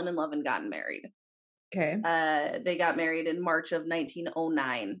had fallen in love and gotten married. Okay. They got married in March of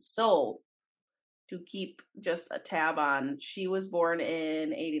 1909. So, to keep just a tab on, she was born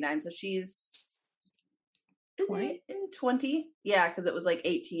in 89. So she's 20. Yeah, because it was like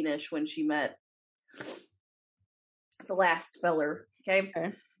 18-ish when she met the last feller. Okay.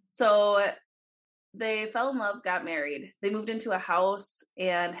 So they fell in love, got married. They moved into a house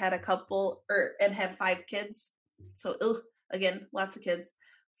and had had 5 kids. So again, lots of kids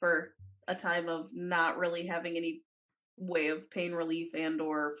for a time of not really having any way of pain relief and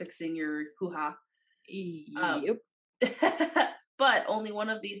or fixing your hoo-ha. Yep. But only one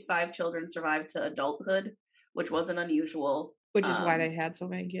of these 5 children survived to adulthood, which wasn't unusual. Which is why they had so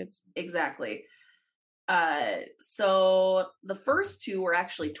many kids. Exactly. So the first 2 were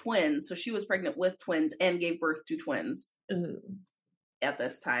actually twins. So she was pregnant with twins and gave birth to twins at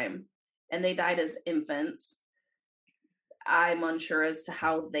this time. And they died as infants. I'm unsure as to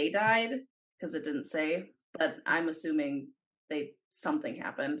how they died because it didn't say, but I'm assuming something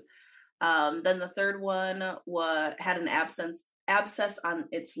happened. Then the third one had an abscess on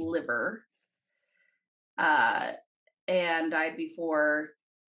its liver, and died before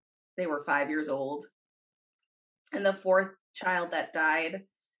they were 5 years old. And the fourth child that died,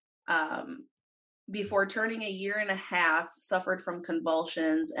 before turning a year and a half, suffered from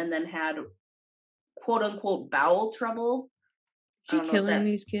convulsions and then had quote unquote bowel trouble. She killing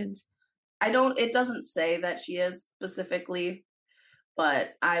these kids? It doesn't say that she is specifically,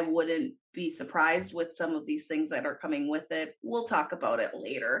 but I wouldn't be surprised with some of these things that are coming with it. We'll talk about it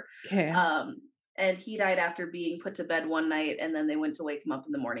later. Okay. And he died after being put to bed one night, and then they went to wake him up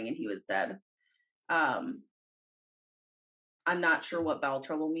in the morning and he was dead. I'm not sure what bowel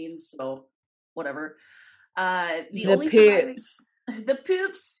trouble means, so whatever. The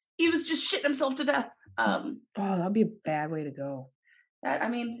poops. He was just shitting himself to death. That'd be a bad way to go.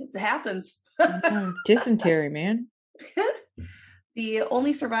 It happens. Dysentery, man. The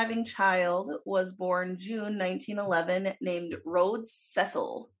only surviving child was born June 1911, named Rhodes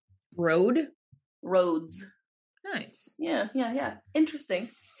Cecil. Rhodes. Nice. Yeah. Interesting.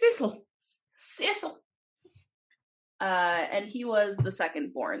 Cecil. And he was the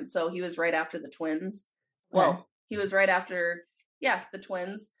second born, so he was right after the twins. Okay. Well, he was right after, the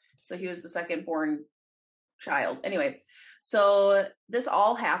twins. So he was the second born child. Anyway, so this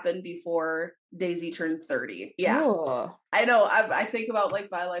all happened before Daisy turned 30. Yeah. Oh. I know. I think about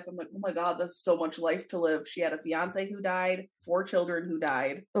like my life. I'm like, oh my God, that's so much life to live. She had a fiance who died, 4 children who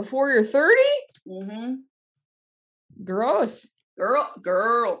died. Before you're 30? Mm-hmm. Gross.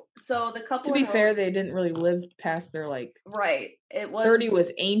 Girl. So the couple. To be fair, they didn't really live past their right. It was 30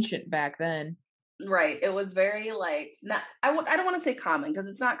 was ancient back then. Right. It was very not. I don't want to say common because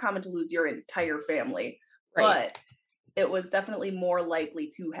it's not common to lose your entire family, right. But it was definitely more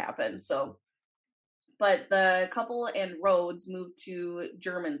likely to happen. So, but the couple and Rhodes moved to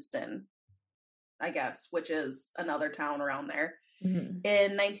Germiston, I guess, which is another town around there. Mm-hmm.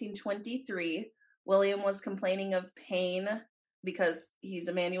 In 1923, William was complaining of pain because he's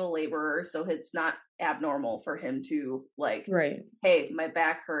a manual laborer, so it's not abnormal for him to right. Hey, my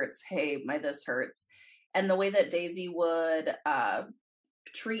back hurts. Hey, my this hurts. And the way that Daisy would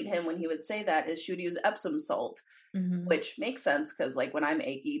treat him when he would say that is she would use Epsom salt, mm-hmm. which makes sense because when I'm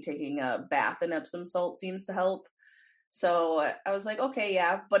achy, taking a bath in Epsom salt seems to help. So I was like, okay,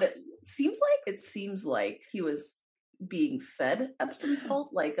 yeah, but it seems like he was being fed Epsom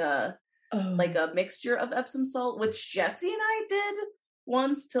salt, like a mixture of Epsom salt, which Jesse and I did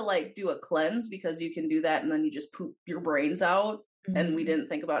once to do a cleanse because you can do that and then you just poop your brains out. Mm-hmm. And we didn't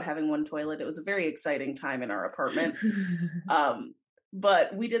think about having one toilet. It was a very exciting time in our apartment.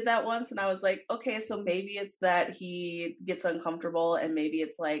 But we did that once and I was like, okay, so maybe it's that he gets uncomfortable and maybe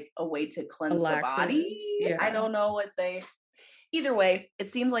it's a way to cleanse the body. Yeah. I don't know either way, it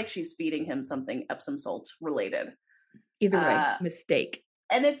seems like she's feeding him something Epsom salt related. Either way, mistake.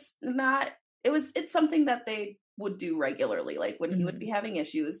 and it's something that they would do regularly. Like when he would be having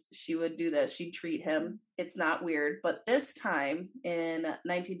issues, she would do this. She'd treat him. It's not weird. But this time in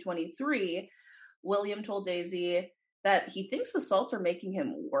 1923, William told Daisy that he thinks the salts are making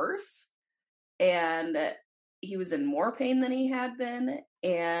him worse. And he was in more pain than he had been.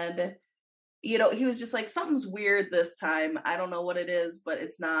 And, he was just like, something's weird this time. I don't know what it is, but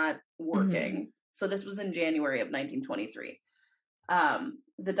it's not working. So this was in January of 1923.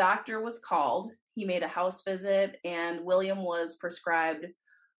 The doctor was called. He made a house visit, and William was prescribed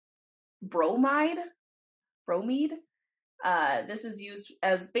bromide. This is used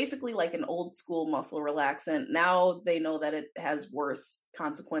as basically like an old school muscle relaxant. Now they know that it has worse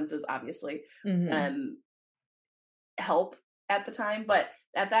consequences, obviously, than help at the time. But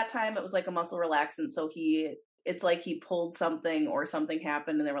at that time, it was like a muscle relaxant. So it's like he pulled something or something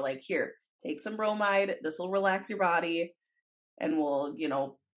happened, and they were like, here, take some bromide. This will relax your body, and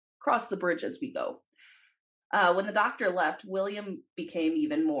we'll, cross the bridge as we go. When the doctor left, William became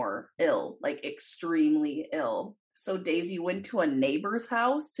even more ill, like extremely ill. So Daisy went to a neighbor's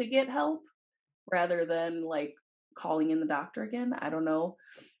house to get help rather than like calling in the doctor again. I don't know.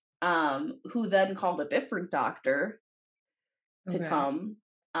 Who then called a different doctor to come.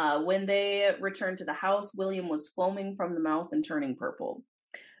 When they returned to the house, William was foaming from the mouth and turning purple.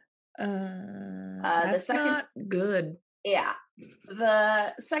 That's not good. Yeah.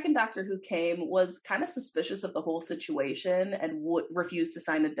 The second doctor who came was kind of suspicious of the whole situation and refused to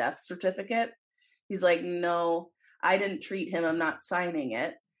sign a death certificate. He's like, no, I didn't treat him. I'm not signing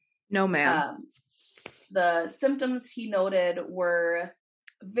it. No, ma'am. The symptoms he noted were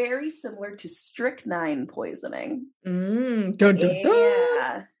very similar to strychnine poisoning. Dun, dun, dun.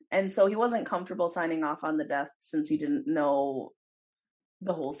 Yeah. And so he wasn't comfortable signing off on the death since he didn't know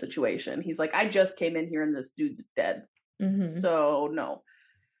the whole situation. He's like, I just came in here and this dude's dead. So no.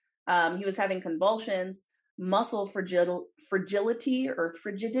 He was having convulsions, muscle fragility or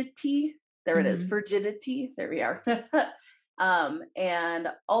frigidity. There it is. Frigidity. There we are. And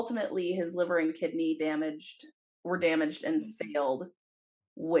ultimately his liver and kidney were damaged and failed,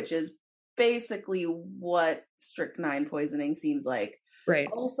 which is basically what strychnine poisoning seems like. Right.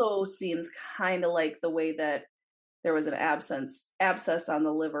 Also seems kind of like the way that there was an abscess on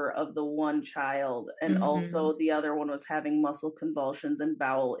the liver of the one child, and also the other one was having muscle convulsions and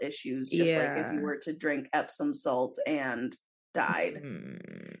bowel issues, just like if you were to drink Epsom salt and died.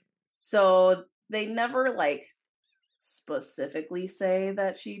 So they never like specifically say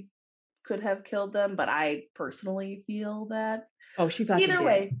that she could have killed them, but I personally feel that. Oh, she thought either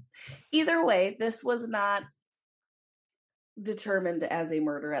way, this was not determined as a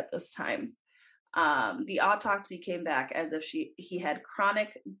murder at this time. The autopsy came back as if he had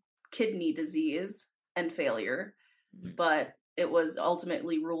chronic kidney disease and failure, but it was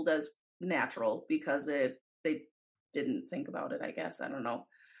ultimately ruled as natural because they didn't think about it, I guess. I don't know.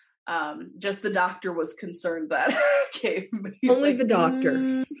 Just the doctor was concerned that only like, the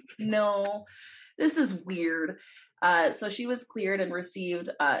doctor. No, this is weird. So she was cleared and received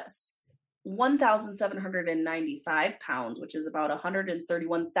 1,795 pounds, which is about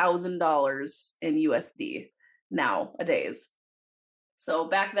 $131,000 in USD nowadays. So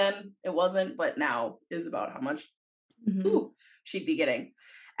back then it wasn't, but now is about how much she'd be getting.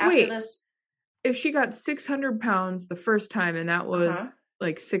 After this, if she got 600 pounds the first time and that was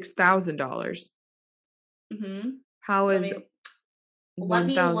like $6,000, how is let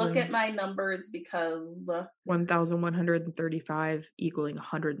me look at my numbers because 1,135 equaling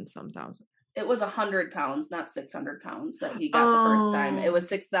 100 and some thousand. It was 100 pounds, not 600 pounds that he got the first time. It was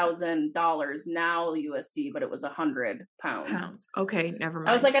 $6,000 now USD, but it was 100 pounds. Okay, never mind.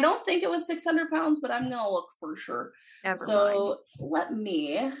 I was like, I don't think it was 600 pounds, but I'm gonna look for sure. Never mind. Let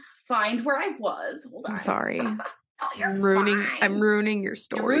me find where I was. Hold on. I'm sorry. Oh, I'm ruining your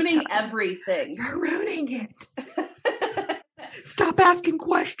story. You're ruining everything. You're ruining it. Stop asking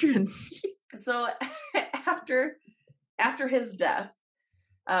questions. So after his death,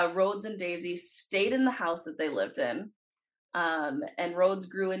 Rhodes and Daisy stayed in the house that they lived in. And Rhodes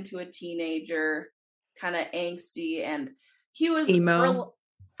grew into a teenager, kind of angsty, and he was emo.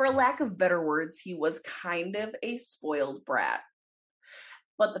 For lack of better words, he was kind of a spoiled brat.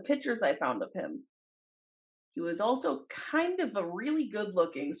 But the pictures I found of him, he was also kind of a really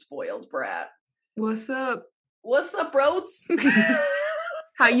good-looking spoiled brat. What's up? What's up, Rhodes?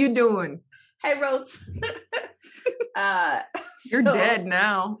 How you doing? Hey, Rhodes. You're dead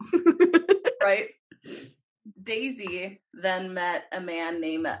now. Right? Daisy then met a man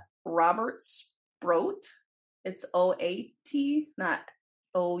named Robert Sproat. It's O-A-T, not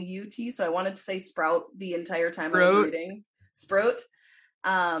O-U-T. So I wanted to say Sprout the entire time I was reading. Sprout.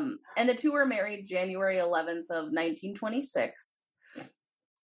 And the two were married January 11th of 1926,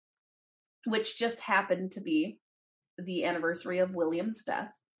 which just happened to be the anniversary of William's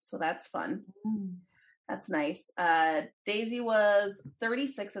death. So that's fun. That's nice. Daisy was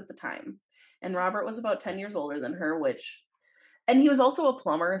 36 at the time, and Robert was about 10 years older than her, and he was also a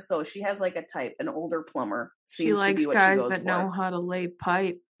plumber, so she has like a type, an older plumber. She likes guys that know how to lay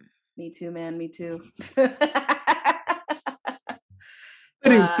pipe. Me too, man. Me too.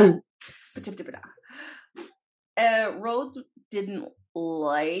 Rhodes didn't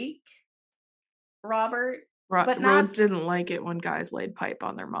like Robert. But Rhodes didn't like it when guys laid pipe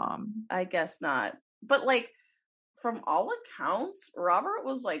on their mom. I guess not. But like, from all accounts, Robert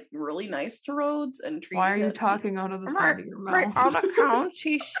was like really nice to Rhodes and treated. Why are you talking out of the side of your mouth? From all accounts,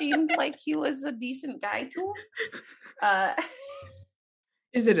 he seemed like he was a decent guy to him.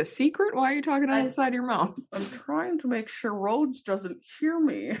 Is it a secret? Why are you talking out of the side of your mouth? I'm trying to make sure Rhodes doesn't hear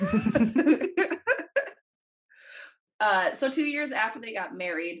me. So 2 years after they got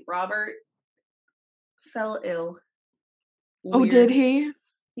married, Robert fell ill. Weird. Oh, did he?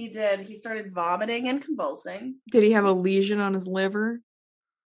 He did. He started vomiting and convulsing. Did he have a lesion on his liver?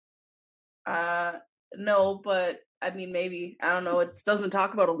 No, but I mean, maybe. I don't know. It doesn't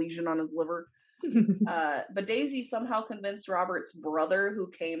talk about a lesion on his liver. But Daisy somehow convinced Robert's brother,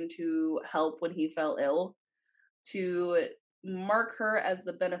 who came to help when he fell ill, to mark her as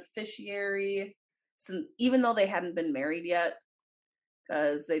the beneficiary, since even though they hadn't been married yet,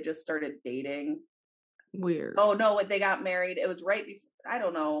 because they just started dating. Weird. Oh no, they got married. It was right before. I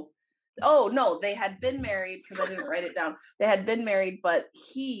don't know. Oh no, they had been married, because I didn't write it down. They had been married, but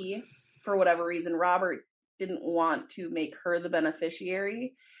he, for whatever reason, Robert didn't want to make her the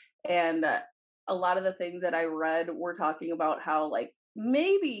beneficiary, and a lot of the things that I read were talking about how, like,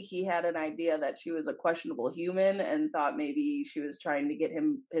 maybe he had an idea that she was a questionable human and thought maybe she was trying to get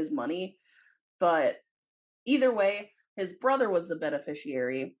him his money. But either way, his brother was the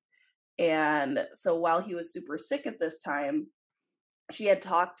beneficiary. And so while he was super sick at this time, she had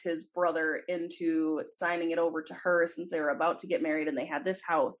talked his brother into signing it over to her, since they were about to get married and they had this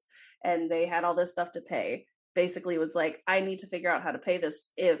house and they had all this stuff to pay. Basically was like, I need to figure out how to pay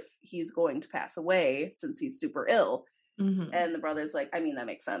this if he's going to pass away, since he's super ill. Mm-hmm. And the brother's like, I mean, that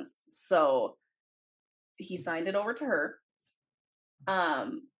makes sense. So he signed it over to her.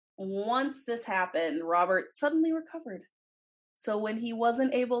 Once this happened, Robert suddenly recovered. So when he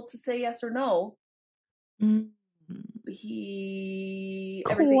wasn't able to say yes or no, everything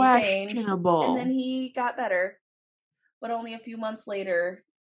changed, and then he got better. But only a few months later,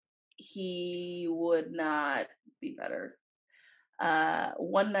 he would not be better.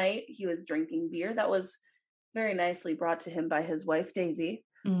 One night, he was drinking beer that was very nicely brought to him by his wife, Daisy.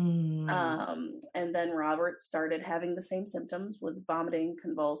 And then Robert started having the same symptoms, was vomiting,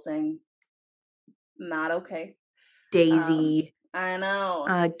 convulsing. Not okay. Daisy. I know.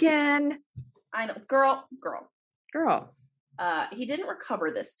 Again. I know. Girl. Girl. He didn't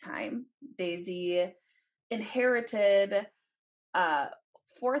recover this time. Daisy inherited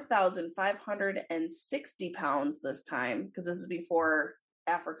 4,560 pounds this time, because this is before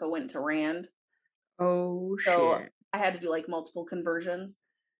Africa went to Rand. Oh, so shit. I had to do like multiple conversions.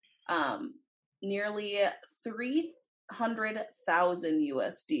 Nearly 300,000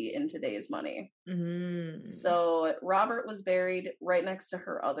 USD in today's money. Mm-hmm. So Robert was buried right next to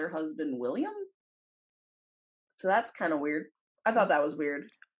her other husband, William. So that's kind of weird. I thought that was weird.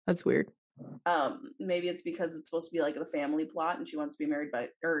 That's weird. Maybe it's because it's supposed to be like the family plot and she wants to be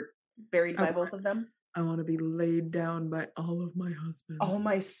buried by both of them. I want to be laid down by all of my husbands. All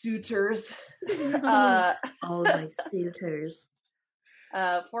my suitors. All of my suitors.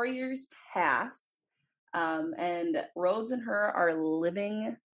 4 years pass. And Rhodes and her are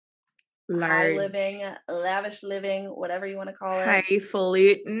living, high living, lavish living, whatever you want to call it.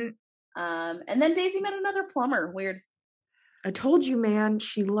 Highfalutin. And then Daisy met another plumber. Weird. I told you, man,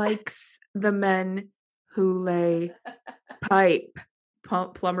 she likes the men who lay pipe.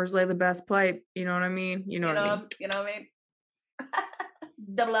 Plumbers lay the best pipe. You know what I mean? You know what I mean?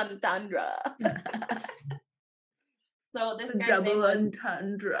 Double entendre. So this guy's name was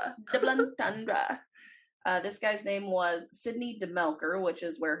Double entendre. This guy's name was Sidney DeMelker, which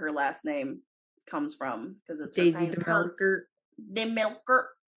is where her last name comes from, because it's Daisy DeMelker. DeMelker.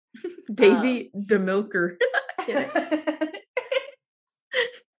 Daisy DeMelker. Give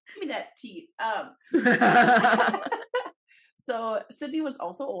me that teeth. So Sidney was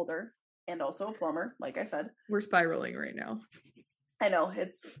also older and also a plumber, like I said. We're spiraling right now. I know,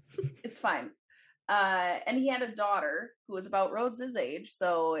 it's fine. And he had a daughter who was about Rhodes' age,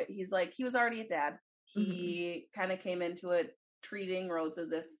 so he was already a dad. He kind of came into it treating Rhodes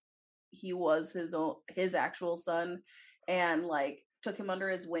as if he was his actual son, and like took him under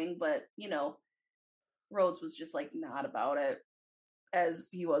his wing. But you know, Rhodes was just like not about it, as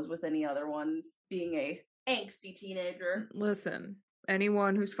he was with any other one, being a angsty teenager. Listen,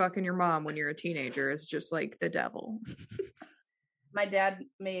 anyone who's fucking your mom when you're a teenager is just like the devil. My dad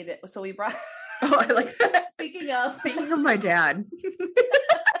made it, so we brought. Oh, I like that. Speaking of my dad.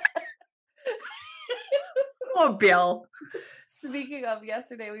 Oh, Bill. Speaking of,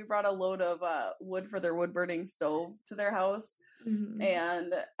 yesterday we brought a load of wood for their wood burning stove to their house,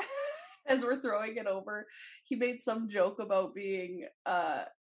 and as we're throwing it over, he made some joke about being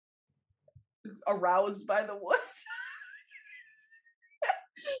aroused by the wood.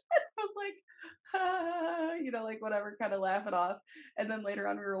 I was like, you know, like whatever, kind of laugh it off. And then later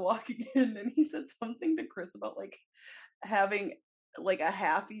on we were walking in and he said something to Chris about like having like a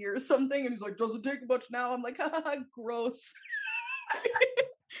halfie or something, and he's like, doesn't take much now. I'm like, gross.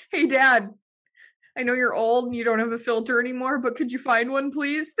 Hey, Dad, I know you're old and you don't have a filter anymore, but could you find one,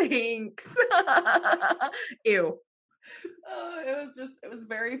 please? Thanks. Ew. It was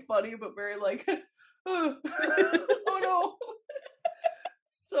very funny, but very like, oh no.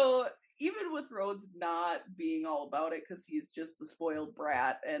 So even with Rhodes not being all about it, because he's just a spoiled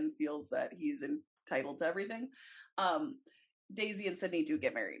brat and feels that he's entitled to everything, Daisy and Sydney do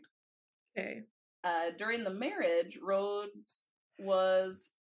get married. Okay. During the marriage, Rhodes was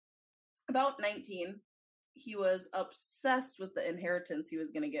about 19. He was obsessed with the inheritance he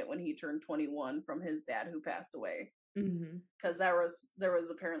was going to get when he turned 21 from his dad, who passed away. Because there was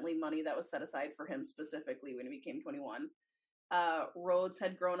apparently money that was set aside for him specifically when he became 21. Rhodes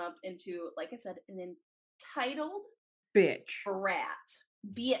had grown up into, like I said, an entitled bitch,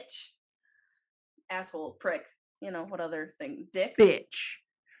 asshole, prick. You know, what other thing? Dick? Bitch.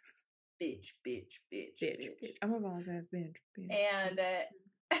 I'm a boss ass bitch. And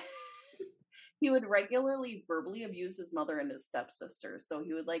he would regularly verbally abuse his mother and his stepsister. So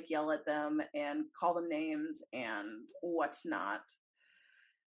he would like yell at them and call them names and whatnot.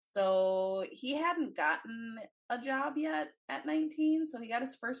 So he hadn't gotten a job yet at 19. So he got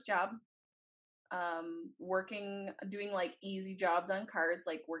his first job doing like easy jobs on cars,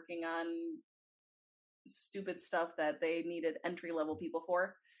 like working on stupid stuff that they needed entry-level people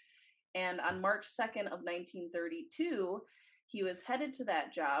for. And on March 2nd of 1932, he was headed to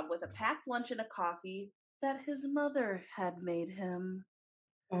that job with a packed lunch and a coffee that his mother had made him.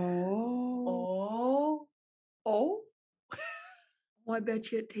 Oh, I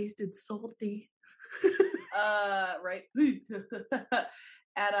bet you it tasted salty. Right.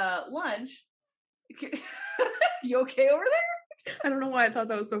 At lunch, you okay over there? I don't know why I thought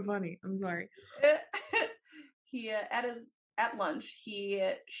that was so funny. I'm sorry. He at lunch, he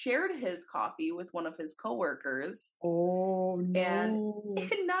shared his coffee with one of his coworkers. Oh no!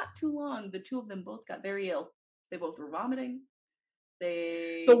 And in not too long, the two of them both got very ill. They both were vomiting.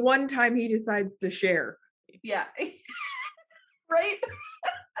 The one time he decides to share. Yeah. Right?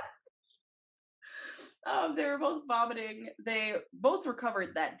 They were both vomiting. They both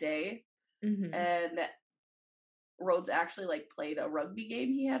recovered that day. And Rhodes actually like played a rugby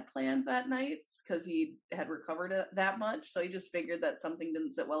game he had planned that night because he had recovered that much. So he just figured that something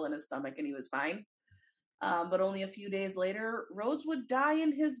didn't sit well in his stomach and he was fine. But only a few days later, Rhodes would die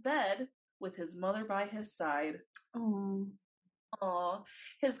in his bed with his mother by his side. Oh.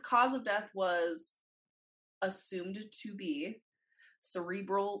 His cause of death was assumed to be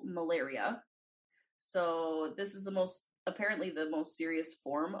cerebral malaria. So this is apparently the most serious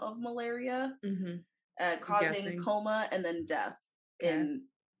form of malaria. Causing coma and then death in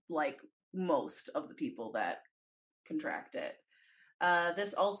like most of the people that contract it.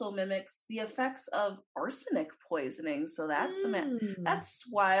 This also mimics the effects of arsenic poisoning. So that's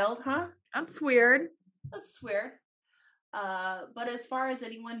wild, huh? That's weird. But as far as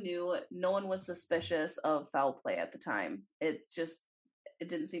anyone knew, no one was suspicious of foul play at the time. It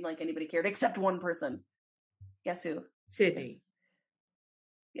didn't seem like anybody cared except one person. Guess who? Sydney.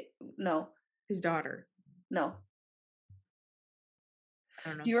 No. His daughter. No. I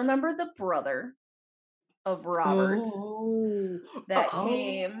don't know. Do you remember the brother of Robert that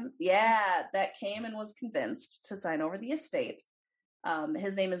came and was convinced to sign over the estate?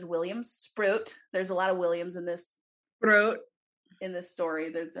 His name is William Sprout. There's a lot of Williams in this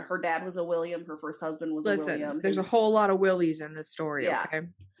story. Her dad was a William. Her first husband was a William. There's a whole lot of Willies in this story. Yeah. Okay.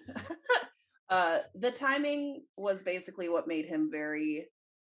 The timing was basically what made him very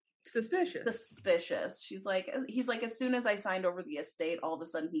suspicious. He's like, as soon as I signed over the estate, all of a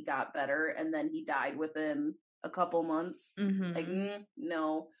sudden he got better, and then he died within a couple months. Like,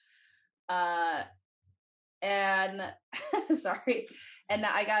 no. And sorry. And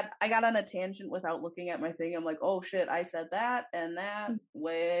I got on a tangent without looking at my thing. I'm like, oh shit, I said that and that.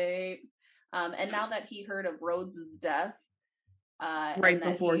 Wait. And now that he heard of Rhodes's death, Right and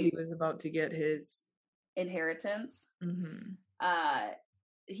that before he was about to get his inheritance, Mhm.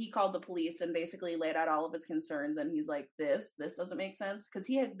 He called the police and basically laid out all of his concerns. And he's like, this doesn't make sense, because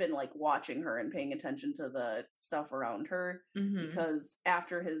he had been like watching her and paying attention to the stuff around her. Mhm. Because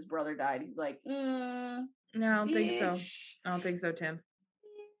after his brother died, he's like, No, I don't think so. I don't think so, Tim.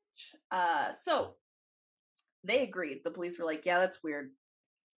 So they agreed. The police were like, yeah, that's weird.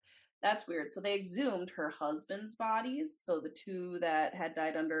 That's weird. So they exhumed her husband's bodies, so the two that had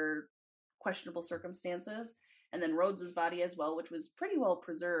died under questionable circumstances, and then Rhodes's body as well, which was pretty well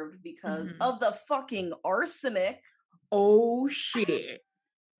preserved because Mhm. of the fucking arsenic. Oh shit.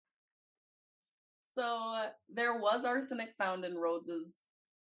 So there was arsenic found in Rhodes's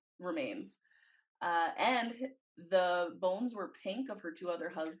remains. And the bones were pink of her two other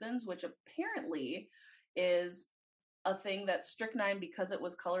husbands, which apparently is a thing that strychnine, because it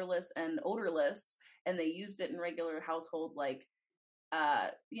was colorless and odorless, and they used it in regular household, like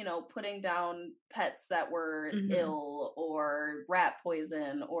putting down pets that were ill or rat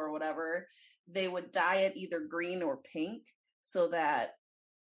poison or whatever. They would dye it either green or pink so that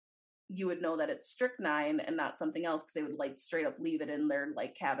you would know that it's strychnine and not something else, because they would like straight up leave it in their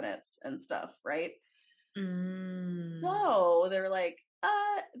like cabinets and stuff, right? So they're like,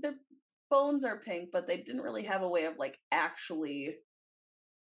 their bones are pink, but they didn't really have a way of like actually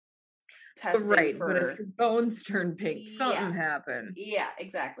testing right, for... but if your bones turn pink, something happened. Yeah,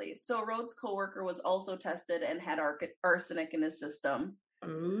 exactly. So Rhodes' coworker was also tested and had arsenic in his system.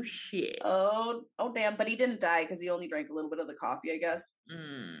 Oh shit. Oh damn, but he didn't die because he only drank a little bit of the coffee, I guess.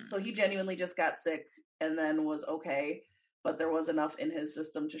 So he genuinely just got sick and then was okay, but there was enough in his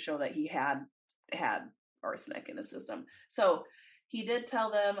system to show that he had arsenic in his system. So he did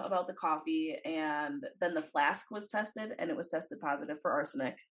tell them about the coffee, and then the flask was tested, and it was tested positive for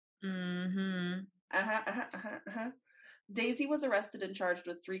arsenic. Daisy was arrested and charged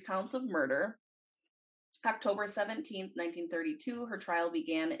with 3 counts of murder. October 17th, 1932, her trial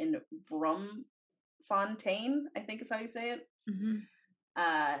began in Brumfontein, I think is how you say it.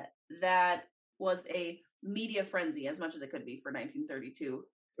 That was a media frenzy, as much as it could be for 1932.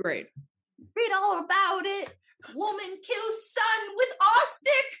 Right. Read all about it. Woman kills son with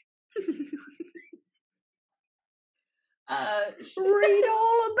arsenic. Read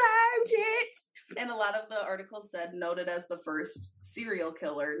all about it. And a lot of the articles said noted as the first serial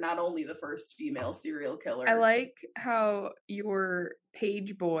killer, not only the first female serial killer. I like how your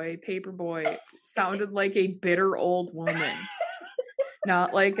paper boy sounded like a bitter old woman.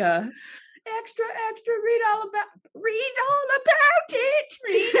 Not like a extra, read all about it.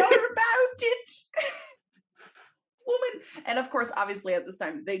 Woman. And of course, obviously at this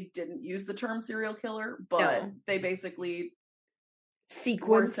time, they didn't use the term serial killer, but they basically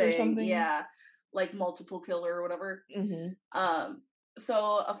sequence or something. Yeah, like multiple killer or whatever.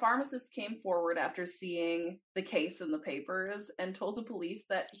 So a pharmacist came forward after seeing the case in the papers and told the police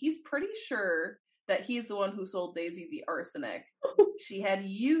that he's pretty sure that he's the one who sold Daisy the arsenic. She had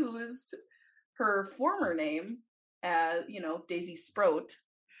used her former name as, Daisy Sproat,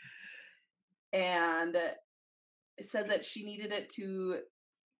 and said that she needed it to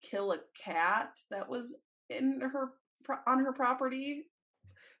kill a cat that was on her property.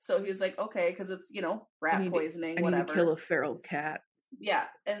 So he was like, okay, because it's, rat poisoning, I whatever. need to kill a feral cat. Yeah.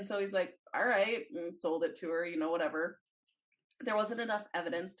 And so he's like, all right, and sold it to her, whatever. There wasn't enough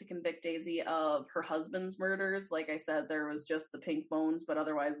evidence to convict Daisy of her husband's murders. Like I said, there was just the pink bones, but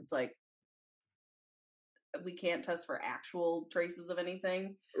otherwise it's like, we can't test for actual traces of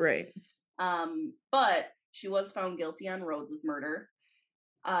anything. Right. But she was found guilty on Rhodes's murder.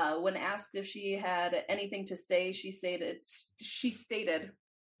 When asked if she had anything to say, she stated,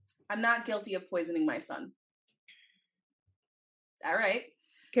 "I'm not guilty of poisoning my son." All right.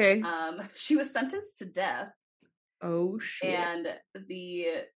 Okay. She was sentenced to death. Oh shit. And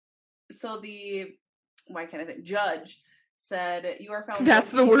why can't I think? Judge said, "You are found."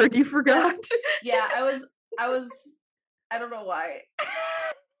 That's guilty. the word you forgot. Yeah, I was. I don't know why.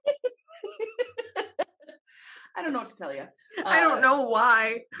 I don't know what to tell you. I don't know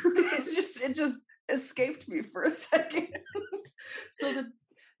why. It just escaped me for a second. So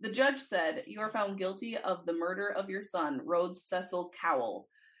the judge said, "You are found guilty of the murder of your son, Rhodes Cecil Cowell.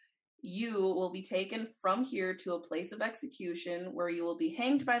 You will be taken from here to a place of execution where you will be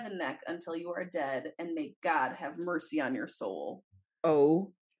hanged by the neck until you are dead, and may God have mercy on your soul."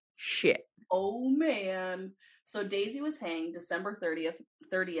 Oh shit. Oh man. So Daisy was hanged December 30th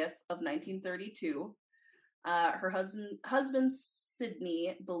of 1932. Her husband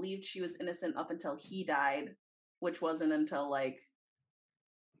Sidney believed she was innocent up until he died, which wasn't until like,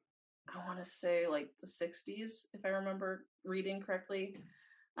 I want to say like the 60s, if I remember reading correctly.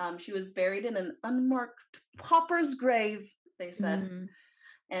 She was buried in an unmarked pauper's grave, they said.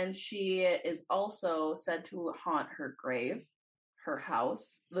 And she is also said to haunt her grave, her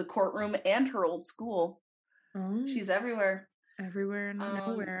house, the courtroom, and her old school. Oh. She's everywhere. Everywhere and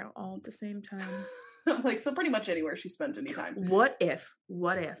nowhere all at the same time. Like, so pretty much anywhere she spent any time. What if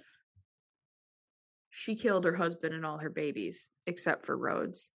she killed her husband and all her babies, except for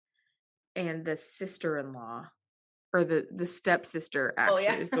Rhodes, and the sister-in-law, or the stepsister actually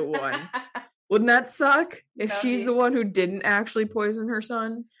is the one. Wouldn't that suck if she's the one who didn't actually poison her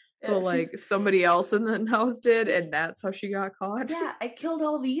son, but like somebody else in the house did, and that's how she got caught? Yeah, I killed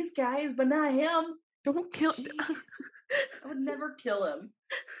all these guys, but not him. Don't kill. I would never kill him.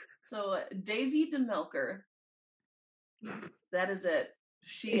 So Daisy DeMilker, that is it.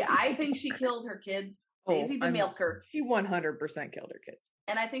 I think she killed her kids. Daisy DeMilker. She 100% killed her kids.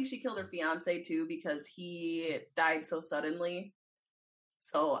 And I think she killed her fiance too, because he died so suddenly.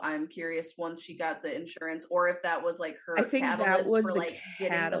 So I'm curious once she got the insurance, or if that was like her catalyst for like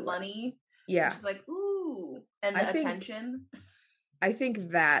getting the money. Yeah. She's like, ooh, and the attention. I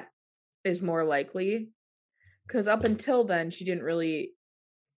think that is more likely, because up until then she didn't really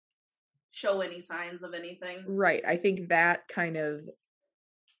show any signs of anything. Right. I think that kind of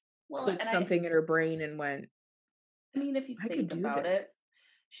clicked something in her brain and went, I mean, if you think about it,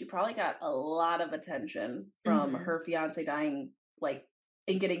 she probably got a lot of attention from her fiance dying, like,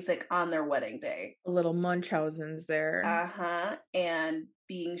 and getting sick on their wedding day. A little Munchausen's there. And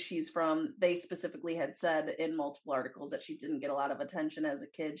being they specifically had said in multiple articles that she didn't get a lot of attention as a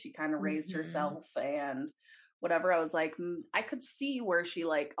kid. She kind of raised herself and whatever. I was like, I could see where she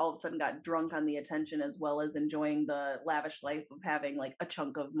like all of a sudden got drunk on the attention, as well as enjoying the lavish life of having like a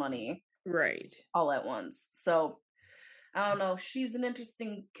chunk of money. Right. All at once. So I don't know. She's an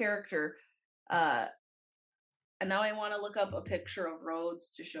interesting character. And now I want to look up a picture of Rhodes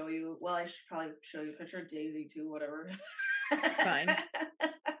to show you. Well, I should probably show you a picture of Daisy too, whatever. Fine.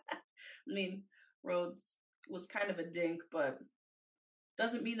 I mean, Rhodes was kind of a dink, but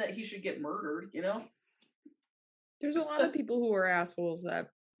doesn't mean that he should get murdered, you know? There's a lot of people who are assholes that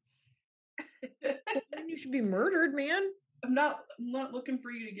you should be murdered, man. I'm not looking for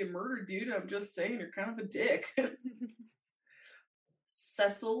you to get murdered, dude. I'm just saying you're kind of a dick.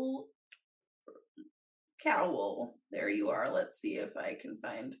 Cecil Cowell. There you are. Let's see if I can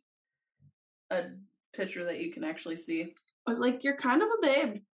find a picture that you can actually see. I was like, you're kind of a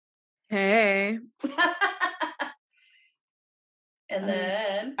babe. Hey. And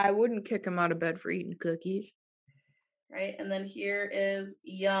then I wouldn't kick him out of bed for eating cookies. Right? And then here is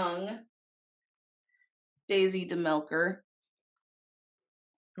young Daisy DeMilker.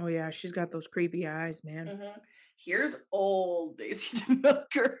 Oh yeah, she's got those creepy eyes, man. Here's old Daisy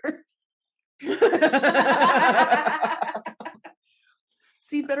DeMilker.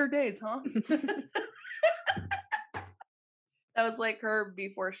 See better days, huh? That was like her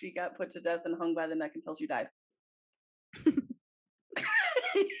before she got put to death and hung by the neck until she died.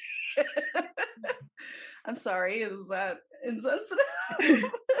 I'm sorry, is that insensitive?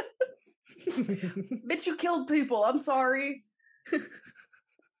 Bitch, you killed people. I'm sorry.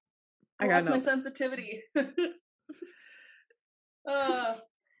 I lost my sensitivity. That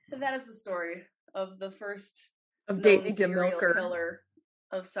is the story of the first of Daisy DeMilker killer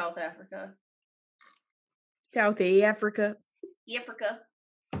of South Africa. South Africa. Africa.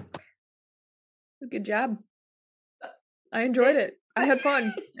 Good job. I enjoyed it. I had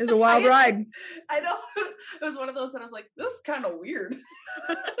fun. It was a wild ride. I know. It was one of those that I was like, this is kind of weird.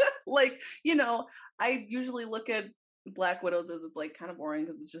 Like, you know, I usually look at Black Widows as it's like kind of boring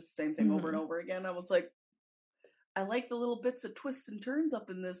because it's just the same thing over and over again. I was like, I like the little bits of twists and turns up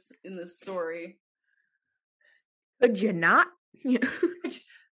in this story. Could you not?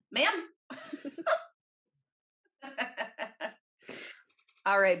 Ma'am?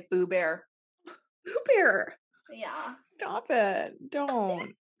 All right, Boo Bear. Boo Bear. Yeah. Stop it.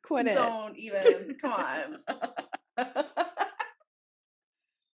 Don't. Quit it. Don't even. Come on.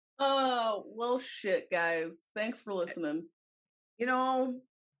 Oh, well, shit, guys. Thanks for listening. You know,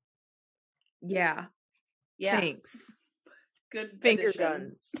 yeah. Thanks. Good finger addition.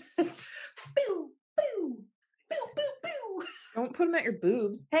 guns. Pew, pew, pew, pew, pew. Don't put them at your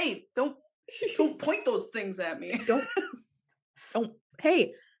boobs. Hey, don't point those things at me. Don't.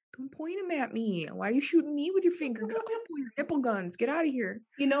 Hey, Don't point them at me. Why are you shooting me with your finger? Pull your nipple guns. Get out of here.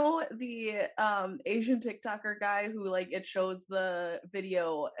 You know, the Asian TikToker guy who like it shows the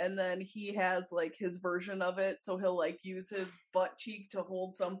video and then he has like his version of it, so he'll like use his butt cheek to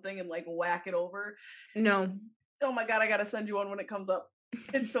hold something and like whack it over. No. Oh my god, I gotta send you one when it comes up.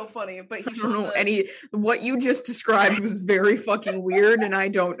 It's so funny, but he I don't know what you just described was very fucking weird, and I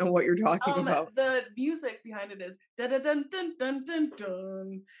don't know what you're talking about. The music behind it is da da dun dun dun dun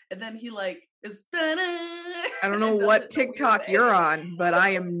dun, and then he like is. I don't know what TikTok you're on, but I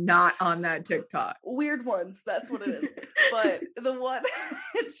am not on that TikTok. Weird ones, that's what it is. But the one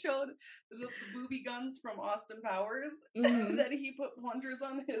it showed the booby guns from Austin Powers, Mm-hmm. that he put plungers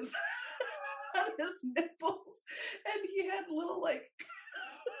on his on his nipples, and he had little like.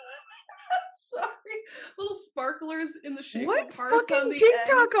 Sorry, little sparklers in the shape what of hearts fucking on the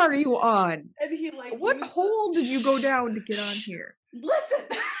TikTok end. are you on? And he like what hole did you go down to get on here? Listen,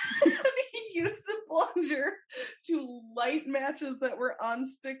 he used the plunger to light matches that were on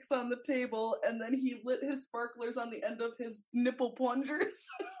sticks on the table, and then he lit his sparklers on the end of his nipple plungers.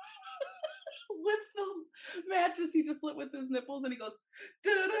 With the matches he just lit with his nipples, and he goes,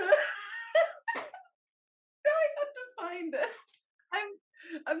 da-da. Now I have to find it.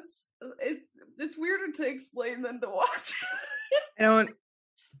 It's weirder to explain than to watch. I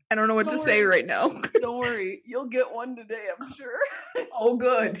don't know what to say right now. Don't worry, you'll get one today, I'm sure. Oh,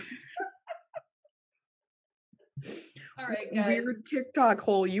 good. All right, guys. Weird TikTok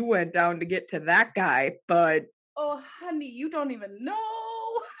hole you went down to get to that guy, but oh, honey, you don't even know.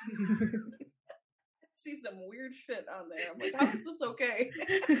 See some weird shit on there. I'm like, how is this okay?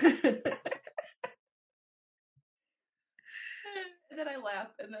 And then I laugh,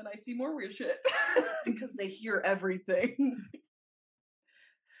 and then I see more weird shit because they hear everything.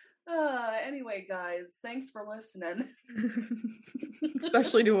 Anyway, guys, thanks for listening.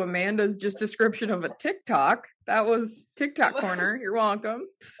 Especially to Amanda's just description of a TikTok. That was TikTok corner. You're welcome.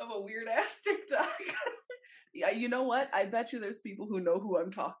 Of a weird ass TikTok. Yeah, you know what? I bet you there's people who know who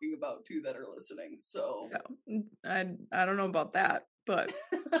I'm talking about too that are listening. So I don't know about that, but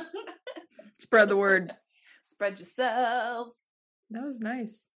spread the word. Spread yourselves. That was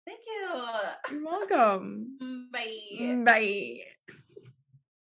nice. Thank you. You're welcome. Bye. Bye.